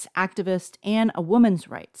animal rights activist and a women's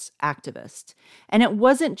rights activist. And it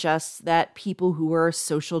wasn't just that people who were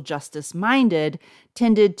social justice minded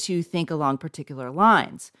tended to think along particular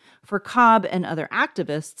lines. For Cobbe and other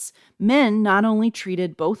activists, men not only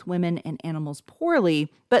treated both women and animals poorly,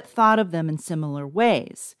 but thought of them in similar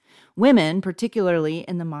ways. Women, particularly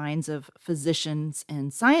in the minds of physicians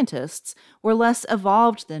and scientists, were less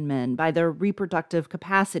evolved than men by their reproductive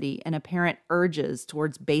capacity and apparent urges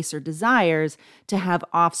towards baser desires to have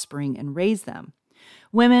offspring and raise them.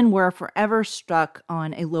 Women were forever stuck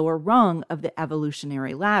on a lower rung of the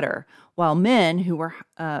evolutionary ladder, while men who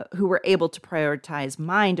were able to prioritize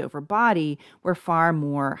mind over body were far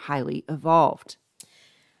more highly evolved.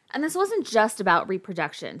 And this wasn't just about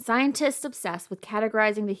reproduction. Scientists obsessed with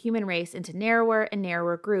categorizing the human race into narrower and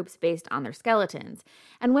narrower groups based on their skeletons.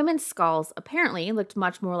 And women's skulls apparently looked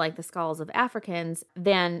much more like the skulls of Africans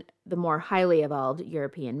than the more highly evolved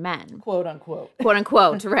European men. Quote unquote. Quote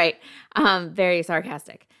unquote, right. Very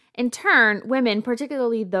sarcastic. In turn, women,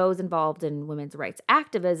 particularly those involved in women's rights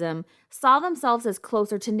activism, saw themselves as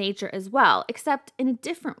closer to nature as well, except in a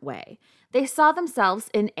different way. They saw themselves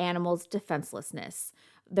in animals' defenselessness,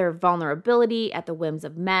 their vulnerability at the whims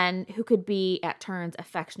of men who could be at turns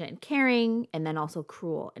affectionate and caring, and then also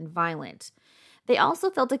cruel and violent. They also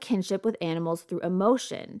felt a kinship with animals through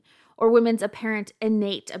emotion, or women's apparent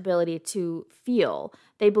innate ability to feel.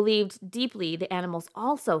 They believed deeply the animals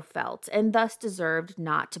also felt and thus deserved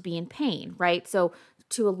not to be in pain, right? So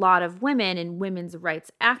to a lot of women and women's rights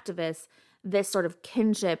activists, this sort of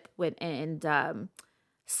kinship with and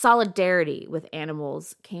solidarity with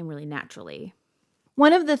animals came really naturally.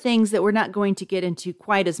 One of the things that we're not going to get into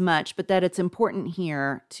quite as much, but that it's important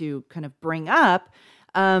here to kind of bring up,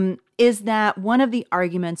 is that one of the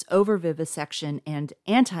arguments over vivisection and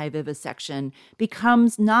anti-vivisection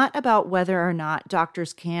becomes not about whether or not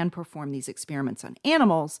doctors can perform these experiments on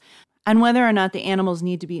animals and whether or not the animals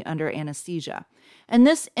need to be under anesthesia. And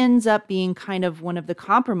this ends up being kind of one of the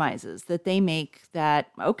compromises that they make that,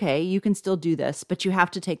 okay, you can still do this, but you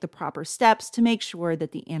have to take the proper steps to make sure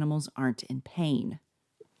that the animals aren't in pain.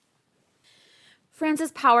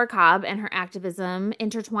 Frances Power Cobbe and her activism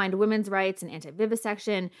intertwined women's rights and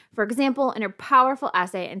anti-vivisection. For example, in her powerful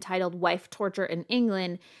essay entitled Wife Torture in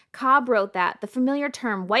England, Cobbe wrote that the familiar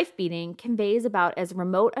term wife-beating conveys about as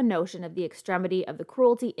remote a notion of the extremity of the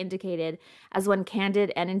cruelty indicated as when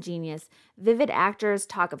candid and ingenious, vivid actors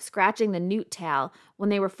talk of scratching the newt tail when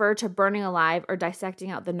they refer to burning alive or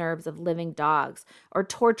dissecting out the nerves of living dogs or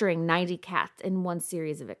torturing 90 cats in one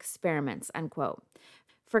series of experiments, unquote.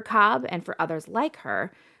 For Cobbe and for others like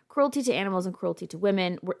her, cruelty to animals and cruelty to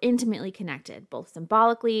women were intimately connected, both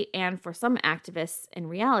symbolically and, for some activists, in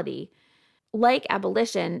reality. Like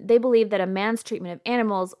abolition, they believed that a man's treatment of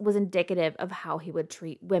animals was indicative of how he would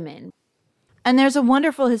treat women. And there's a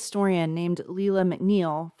wonderful historian named Leila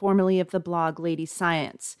McNeil, formerly of the blog Lady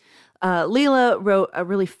Science. Leila wrote a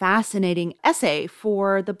really fascinating essay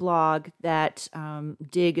for the blog that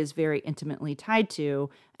Dig is very intimately tied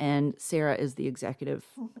to, and Sarah is the executive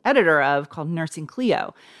editor of, called Nursing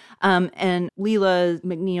Cleo. And Leila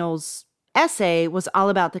McNeil's essay was all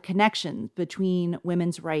about the connection between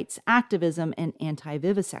women's rights activism and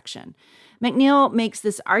anti-vivisection. McNeil makes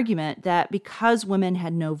this argument that because women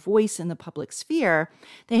had no voice in the public sphere,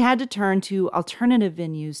 they had to turn to alternative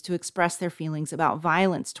venues to express their feelings about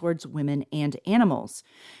violence towards women and animals.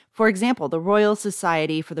 For example, the Royal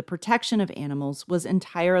Society for the Protection of Animals was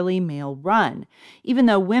entirely male-run, even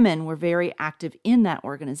though women were very active in that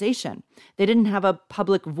organization. They didn't have a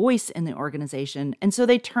public voice in the organization, and so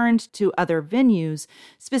they turned to other venues,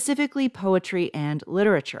 specifically poetry and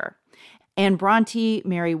literature. Anne Bronte,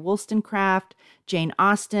 Mary Wollstonecraft, Jane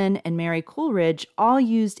Austen, and Mary Coleridge all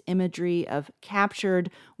used imagery of captured,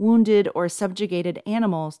 wounded, or subjugated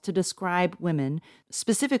animals to describe women,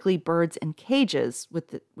 specifically birds in cages,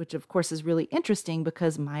 which of course is really interesting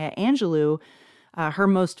because Maya Angelou, her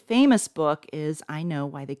most famous book is I Know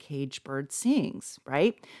Why the Caged Bird Sings,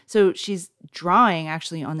 right? So she's drawing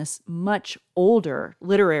actually on this much older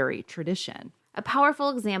literary tradition. A powerful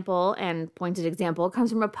example and pointed example comes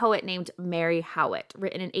from a poet named Mary Howitt.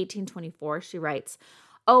 Written in 1824, she writes,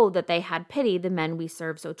 "Oh, that they had pity, the men we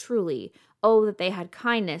serve so truly. Oh, that they had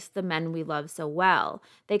kindness, the men we love so well.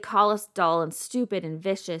 They call us dull and stupid and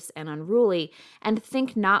vicious and unruly, and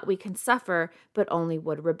think not we can suffer, but only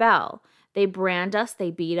would rebel. They brand us,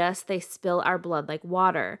 they beat us, they spill our blood like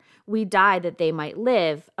water. We die that they might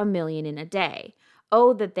live, 1,000,000 in a day.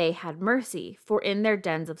 Oh, that they had mercy, for in their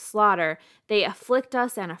dens of slaughter they afflict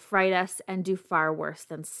us and affright us and do far worse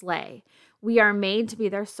than slay. We are made to be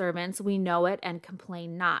their servants, we know it and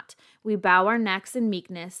complain not. We bow our necks in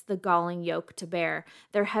meekness, the galling yoke to bear.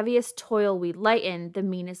 Their heaviest toil we lighten, the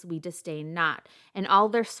meanest we disdain not. And all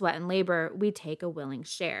their sweat and labor we take a willing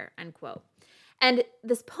share," unquote. And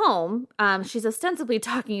this poem, she's ostensibly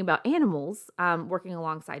talking about animals working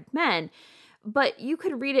alongside men, but you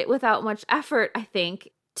could read it without much effort, I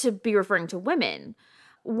think, to be referring to women.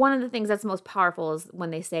 One of the things that's most powerful is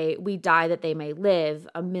when they say, we die that they may live,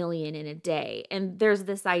 1,000,000 in a day. And there's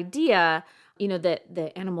this idea, that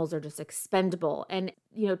the animals are just expendable. And,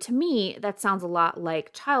 to me, that sounds a lot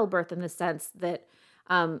like childbirth in the sense that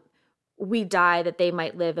we die that they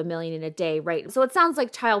might live 1 million in a day, right? So it sounds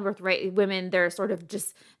like childbirth, right? Women, they're sort of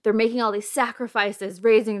just, they're making all these sacrifices,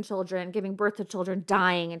 raising children, giving birth to children,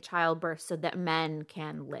 dying in childbirth so that men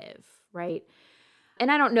can live, right?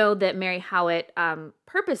 And I don't know that Mary Howitt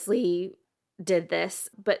purposely did this,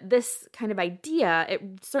 but this kind of idea, it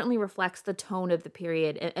certainly reflects the tone of the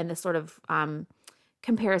period and the sort of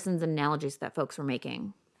comparisons and analogies that folks were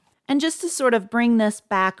making. And just to sort of bring this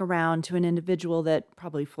back around to an individual that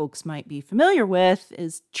probably folks might be familiar with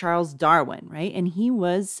is Charles Darwin, right? And he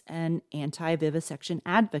was an anti-vivisection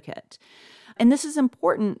advocate. And this is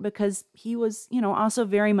important because he was, also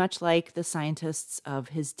very much like the scientists of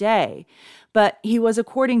his day. But he was,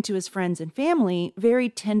 according to his friends and family, very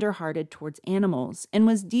tender-hearted towards animals and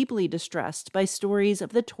was deeply distressed by stories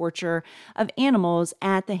of the torture of animals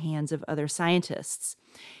at the hands of other scientists.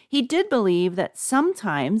 He did believe that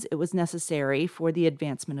sometimes it was necessary for the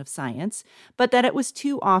advancement of science, but that it was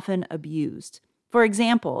too often abused. For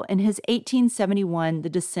example, in his 1871 The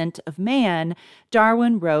Descent of Man,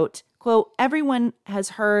 Darwin wrote, quote, "Everyone has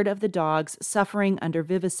heard of the dogs suffering under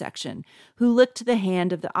vivisection, who licked the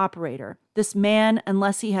hand of the operator. This man,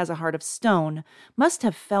 unless he has a heart of stone, must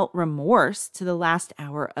have felt remorse to the last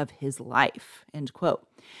hour of his life," end quote.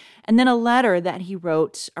 And then a letter that he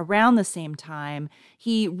wrote around the same time,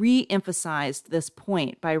 he re-emphasized this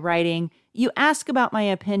point by writing, "You ask about my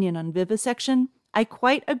opinion on vivisection. I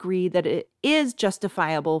quite agree that it is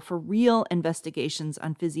justifiable for real investigations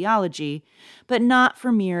on physiology, but not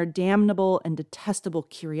for mere damnable and detestable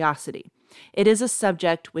curiosity. It is a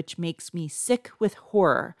subject which makes me sick with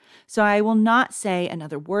horror, so I will not say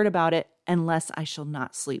another word about it unless I shall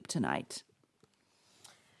not sleep tonight."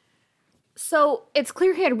 So it's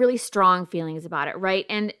clear he had really strong feelings about it, right?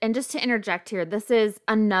 And just to interject here, this is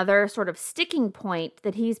another sort of sticking point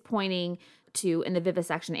that he's pointing to in the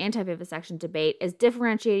vivisection, anti-vivisection debate is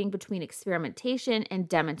differentiating between experimentation and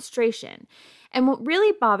demonstration. And what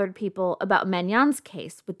really bothered people about Magnan's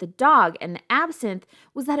case with the dog and the absinthe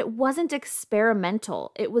was that it wasn't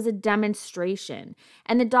experimental. It was a demonstration.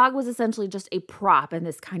 And the dog was essentially just a prop in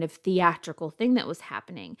this kind of theatrical thing that was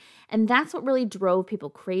happening. And that's what really drove people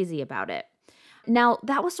crazy about it. Now,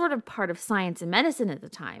 that was sort of part of science and medicine at the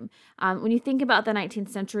time. When you think about the 19th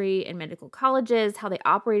century in medical colleges, how they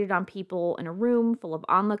operated on people in a room full of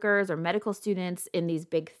onlookers or medical students in these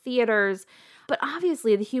big theaters. But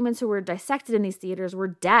obviously, the humans who were dissected in these theaters were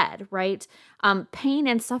dead, right? Pain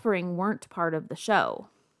and suffering weren't part of the show.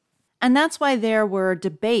 And that's why there were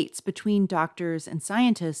debates between doctors and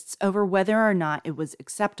scientists over whether or not it was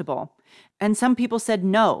acceptable. And some people said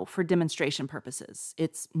no for demonstration purposes.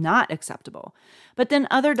 It's not acceptable. But then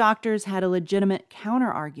other doctors had a legitimate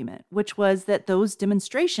counter-argument, which was that those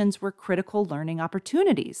demonstrations were critical learning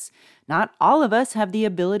opportunities. Not all of us have the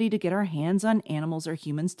ability to get our hands on animals or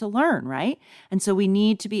humans to learn, right? And so we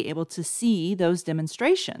need to be able to see those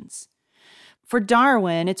demonstrations. For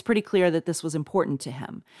Darwin, it's pretty clear that this was important to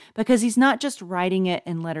him because he's not just writing it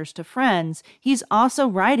in letters to friends, he's also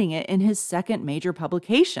writing it in his second major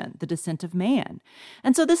publication, The Descent of Man.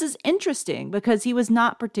 And so this is interesting because he was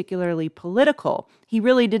not particularly political. He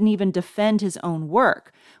really didn't even defend his own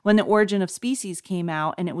work. When The Origin of Species came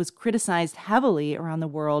out and it was criticized heavily around the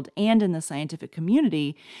world and in the scientific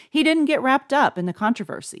community, he didn't get wrapped up in the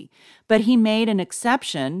controversy. But he made an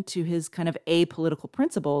exception to his kind of apolitical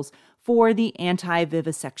principles for the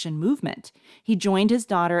anti-vivisection movement. He joined his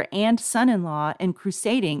daughter and son-in-law in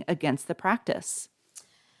crusading against the practice.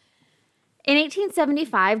 In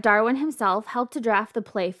 1875, Darwin himself helped to draft the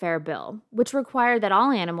Playfair Bill, which required that all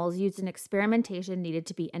animals used in experimentation needed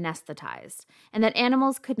to be anesthetized, and that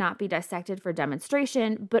animals could not be dissected for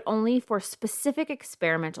demonstration, but only for specific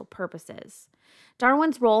experimental purposes.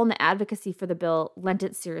 Darwin's role in the advocacy for the bill lent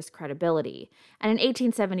it serious credibility, and in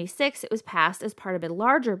 1876 it was passed as part of a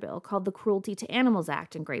larger bill called the Cruelty to Animals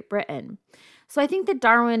Act in Great Britain. So I think that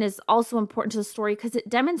Darwin is also important to the story because it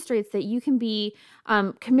demonstrates that you can be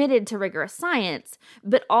committed to rigorous science,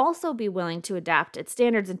 but also be willing to adapt its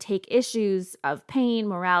standards and take issues of pain,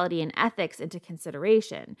 morality, and ethics into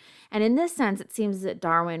consideration. And in this sense, it seems that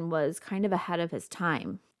Darwin was kind of ahead of his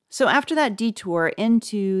time. So after that detour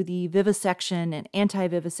into the vivisection and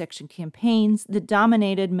anti-vivisection campaigns that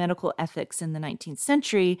dominated medical ethics in the 19th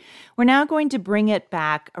century, we're now going to bring it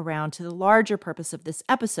back around to the larger purpose of this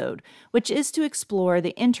episode, which is to explore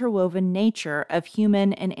the interwoven nature of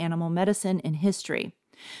human and animal medicine in history.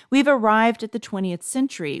 We've arrived at the 20th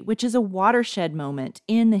century, which is a watershed moment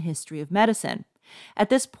in the history of medicine. At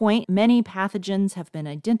this point, many pathogens have been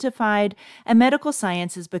identified, and medical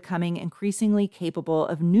science is becoming increasingly capable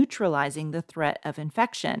of neutralizing the threat of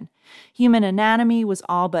infection. Human anatomy was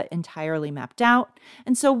all but entirely mapped out,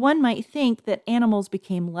 and so one might think that animals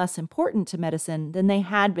became less important to medicine than they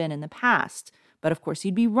had been in the past. But of course,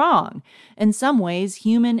 you'd be wrong. In some ways,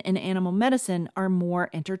 human and animal medicine are more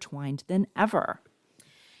intertwined than ever.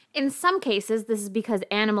 In some cases, this is because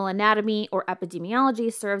animal anatomy or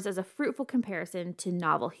epidemiology serves as a fruitful comparison to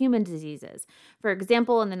novel human diseases. For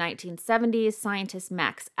example, in the 1970s, scientist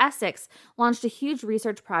Max Essex launched a huge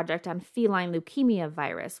research project on feline leukemia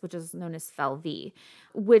virus, which is known as FeLV,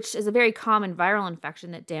 which is a very common viral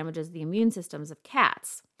infection that damages the immune systems of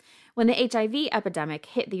cats. When the HIV epidemic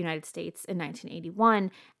hit the United States in 1981,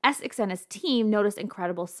 Essex and his team noticed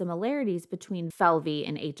incredible similarities between FeLV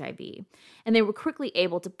and HIV, and they were quickly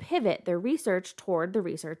able to pivot their research toward the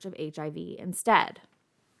research of HIV instead.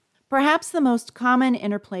 Perhaps the most common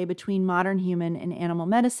interplay between modern human and animal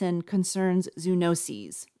medicine concerns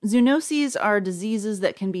zoonoses. Zoonoses are diseases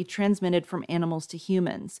that can be transmitted from animals to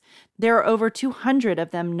humans. There are over 200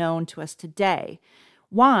 of them known to us today.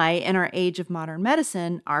 Why, in our age of modern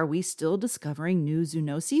medicine, are we still discovering new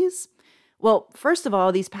zoonoses? Well, first of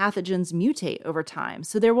all, these pathogens mutate over time,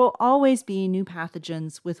 so there will always be new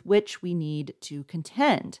pathogens with which we need to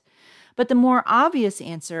contend. But the more obvious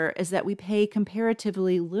answer is that we pay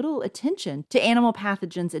comparatively little attention to animal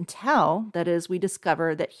pathogens until, that is, we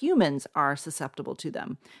discover that humans are susceptible to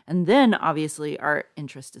them. And then, obviously, our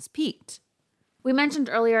interest is piqued. We mentioned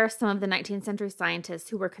earlier some of the 19th century scientists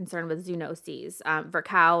who were concerned with zoonoses,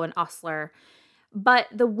 Virchow and Osler. But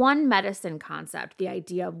the one medicine concept, the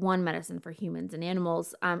idea of one medicine for humans and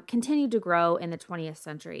animals, continued to grow in the 20th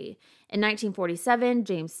century. In 1947,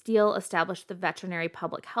 James Steele established the Veterinary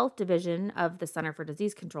Public Health Division of the Center for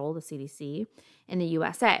Disease Control, the CDC, in the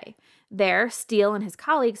USA. There, Steele and his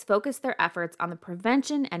colleagues focused their efforts on the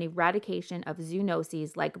prevention and eradication of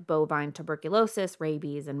zoonoses like bovine tuberculosis,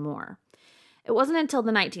 rabies, and more. It wasn't until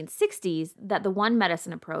the 1960s that the one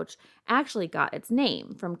medicine approach actually got its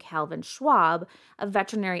name from Calvin Schwab, a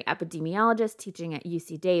veterinary epidemiologist teaching at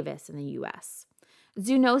UC Davis in the US.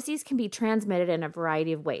 Zoonoses can be transmitted in a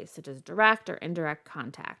variety of ways, such as direct or indirect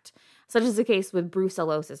contact, such as the case with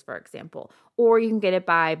brucellosis, for example. Or you can get it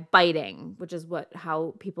by biting, which is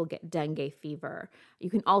how people get dengue fever.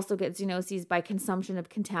 You can also get zoonoses by consumption of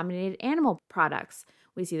contaminated animal products.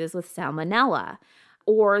 We see this with salmonella.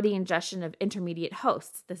 Or the ingestion of intermediate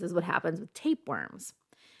hosts. This is what happens with tapeworms.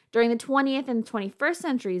 During the 20th and 21st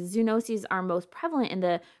centuries, zoonoses are most prevalent in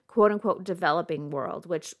the quote-unquote developing world,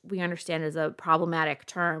 which we understand is a problematic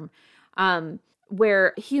term,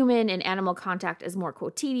 where human and animal contact is more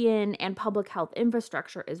quotidian and public health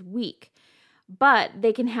infrastructure is weak. But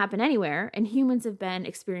they can happen anywhere, and humans have been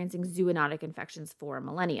experiencing zoonotic infections for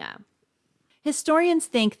millennia. Historians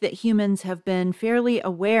think that humans have been fairly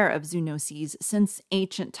aware of zoonoses since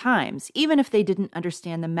ancient times, even if they didn't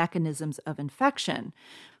understand the mechanisms of infection.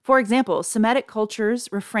 For example, Semitic cultures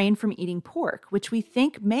refrained from eating pork, which we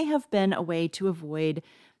think may have been a way to avoid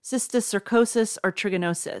cysticercosis or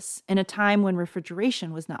trichinosis in a time when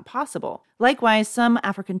refrigeration was not possible. Likewise, some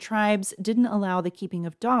African tribes didn't allow the keeping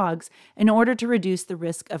of dogs in order to reduce the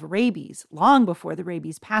risk of rabies, long before the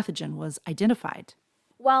rabies pathogen was identified.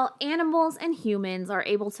 While animals and humans are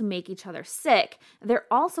able to make each other sick, they're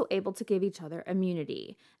also able to give each other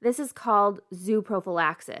immunity. This is called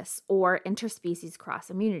zooprophylaxis, or interspecies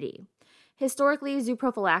cross-immunity. Historically,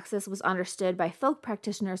 zooprophylaxis was understood by folk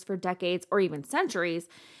practitioners for decades or even centuries,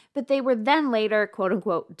 but they were then later,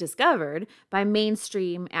 quote-unquote, discovered by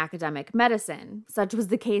mainstream academic medicine. Such was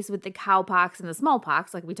the case with the cowpox and the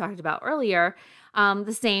smallpox, like we talked about earlier.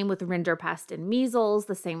 The same with rinderpest and measles,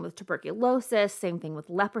 the same with tuberculosis, same thing with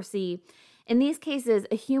leprosy. In these cases,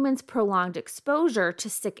 a human's prolonged exposure to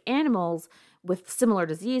sick animals with similar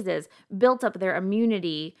diseases built up their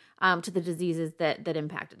immunity to the diseases that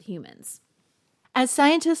impacted humans. As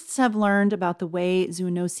scientists have learned about the way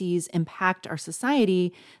zoonoses impact our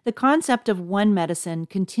society, the concept of one medicine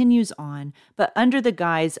continues on, but under the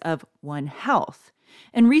guise of one health.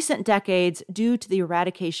 In recent decades, due to the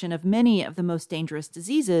eradication of many of the most dangerous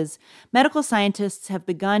diseases, medical scientists have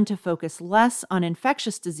begun to focus less on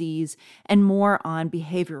infectious disease and more on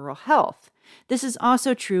behavioral health. This is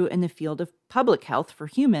also true in the field of public health for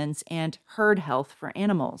humans and herd health for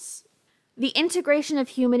animals. The integration of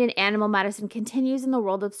human and animal medicine continues in the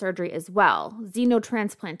world of surgery as well.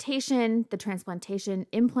 Xenotransplantation, the transplantation,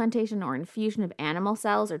 implantation, or infusion of animal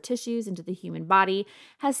cells or tissues into the human body,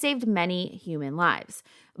 has saved many human lives.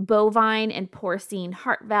 Bovine and porcine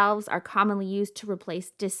heart valves are commonly used to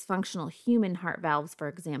replace dysfunctional human heart valves, for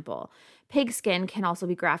example. Pig skin can also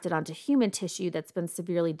be grafted onto human tissue that's been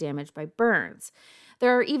severely damaged by burns.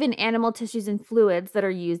 There are even animal tissues and fluids that are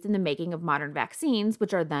used in the making of modern vaccines,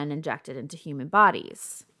 which are then injected into human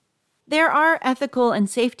bodies. There are ethical and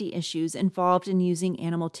safety issues involved in using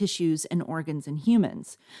animal tissues and organs in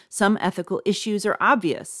humans. Some ethical issues are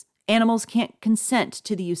obvious. Animals can't consent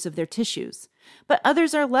to the use of their tissues. But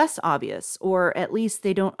others are less obvious, or at least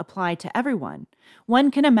they don't apply to everyone.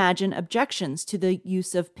 One can imagine objections to the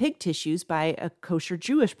use of pig tissues by a kosher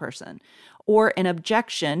Jewish person, or an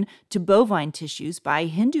objection to bovine tissues by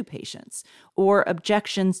Hindu patients, or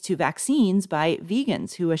objections to vaccines by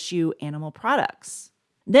vegans who eschew animal products.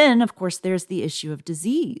 Then, of course, there's the issue of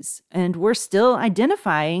disease, and we're still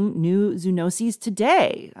identifying new zoonoses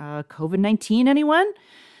today. COVID-19, anyone?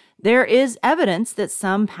 There is evidence that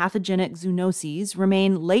some pathogenic zoonoses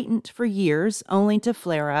remain latent for years, only to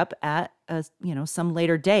flare up at some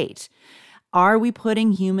later date. Are we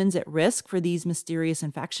putting humans at risk for these mysterious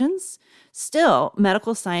infections? Still,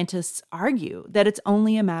 medical scientists argue that it's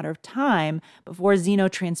only a matter of time before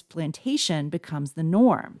xenotransplantation becomes the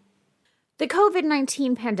norm. The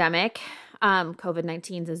COVID-19 pandemic,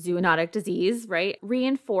 COVID-19 is a zoonotic disease, right,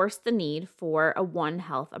 reinforced the need for a One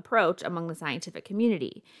Health approach among the scientific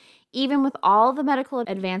community. Even with all the medical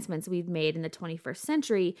advancements we've made in the 21st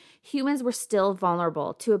century, humans were still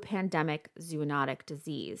vulnerable to a pandemic zoonotic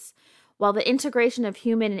disease. While the integration of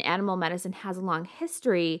human and animal medicine has a long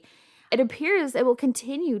history, it appears it will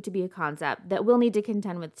continue to be a concept that we'll need to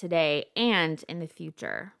contend with today and in the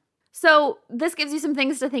future. So this gives you some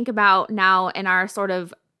things to think about now in our sort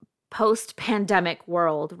of post-pandemic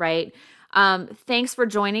world, right? Thanks for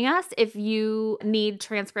joining us. If you need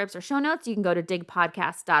transcripts or show notes, you can go to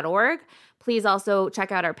digpodcast.org. Please also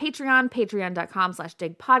check out our Patreon,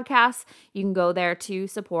 patreon.com/digpodcast. You can go there to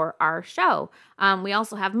support our show. We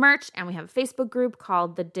also have merch, and we have a Facebook group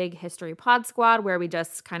called the Dig History Pod Squad, where we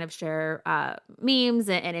just kind of share memes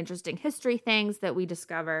and interesting history things that we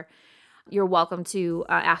discover. You're welcome to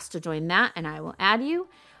ask to join that, and I will add you.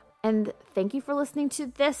 And thank you for listening to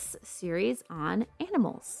this series on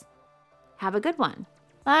animals. Have a good one.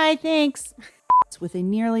 Bye, thanks. With a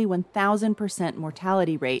nearly 1,000%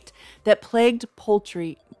 mortality rate that plagued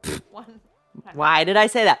poultry. Why did I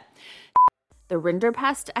say that? The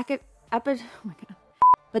Rinderpest oh my God.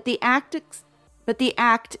 Why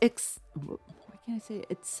can't I say it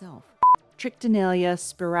itself? Trichinalia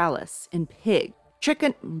spiralis in pig.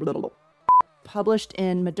 Published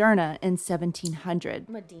in Moderna in 1700.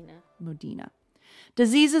 Modena.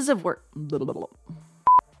 Diseases of work.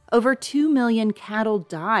 Over 2 million cattle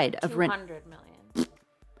died of 200 million.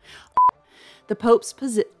 The Pope's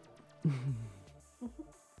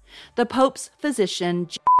physician,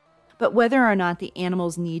 but whether or not the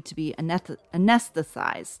animals need to be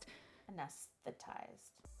anesthetized.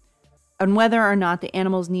 And whether or not the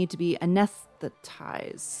animals need to be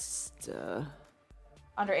anesthetized.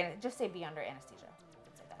 Just say be under anesthesia.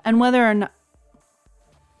 Say that. And whether or not.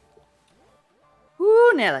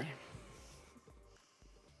 Woo, Nelly.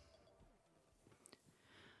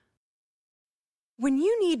 When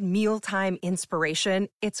you need mealtime inspiration,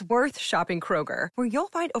 it's worth shopping Kroger, where you'll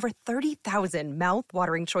find over 30,000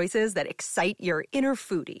 mouth-watering choices that excite your inner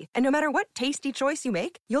foodie. And no matter what tasty choice you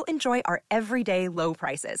make, you'll enjoy our everyday low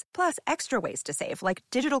prices, plus extra ways to save, like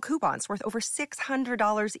digital coupons worth over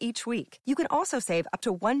 $600 each week. You can also save up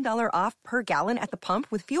to $1 off per gallon at the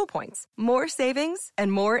pump with fuel points. More savings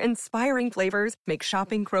and more inspiring flavors make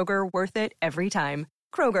shopping Kroger worth it every time.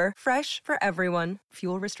 Kroger, fresh for everyone.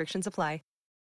 Fuel restrictions apply.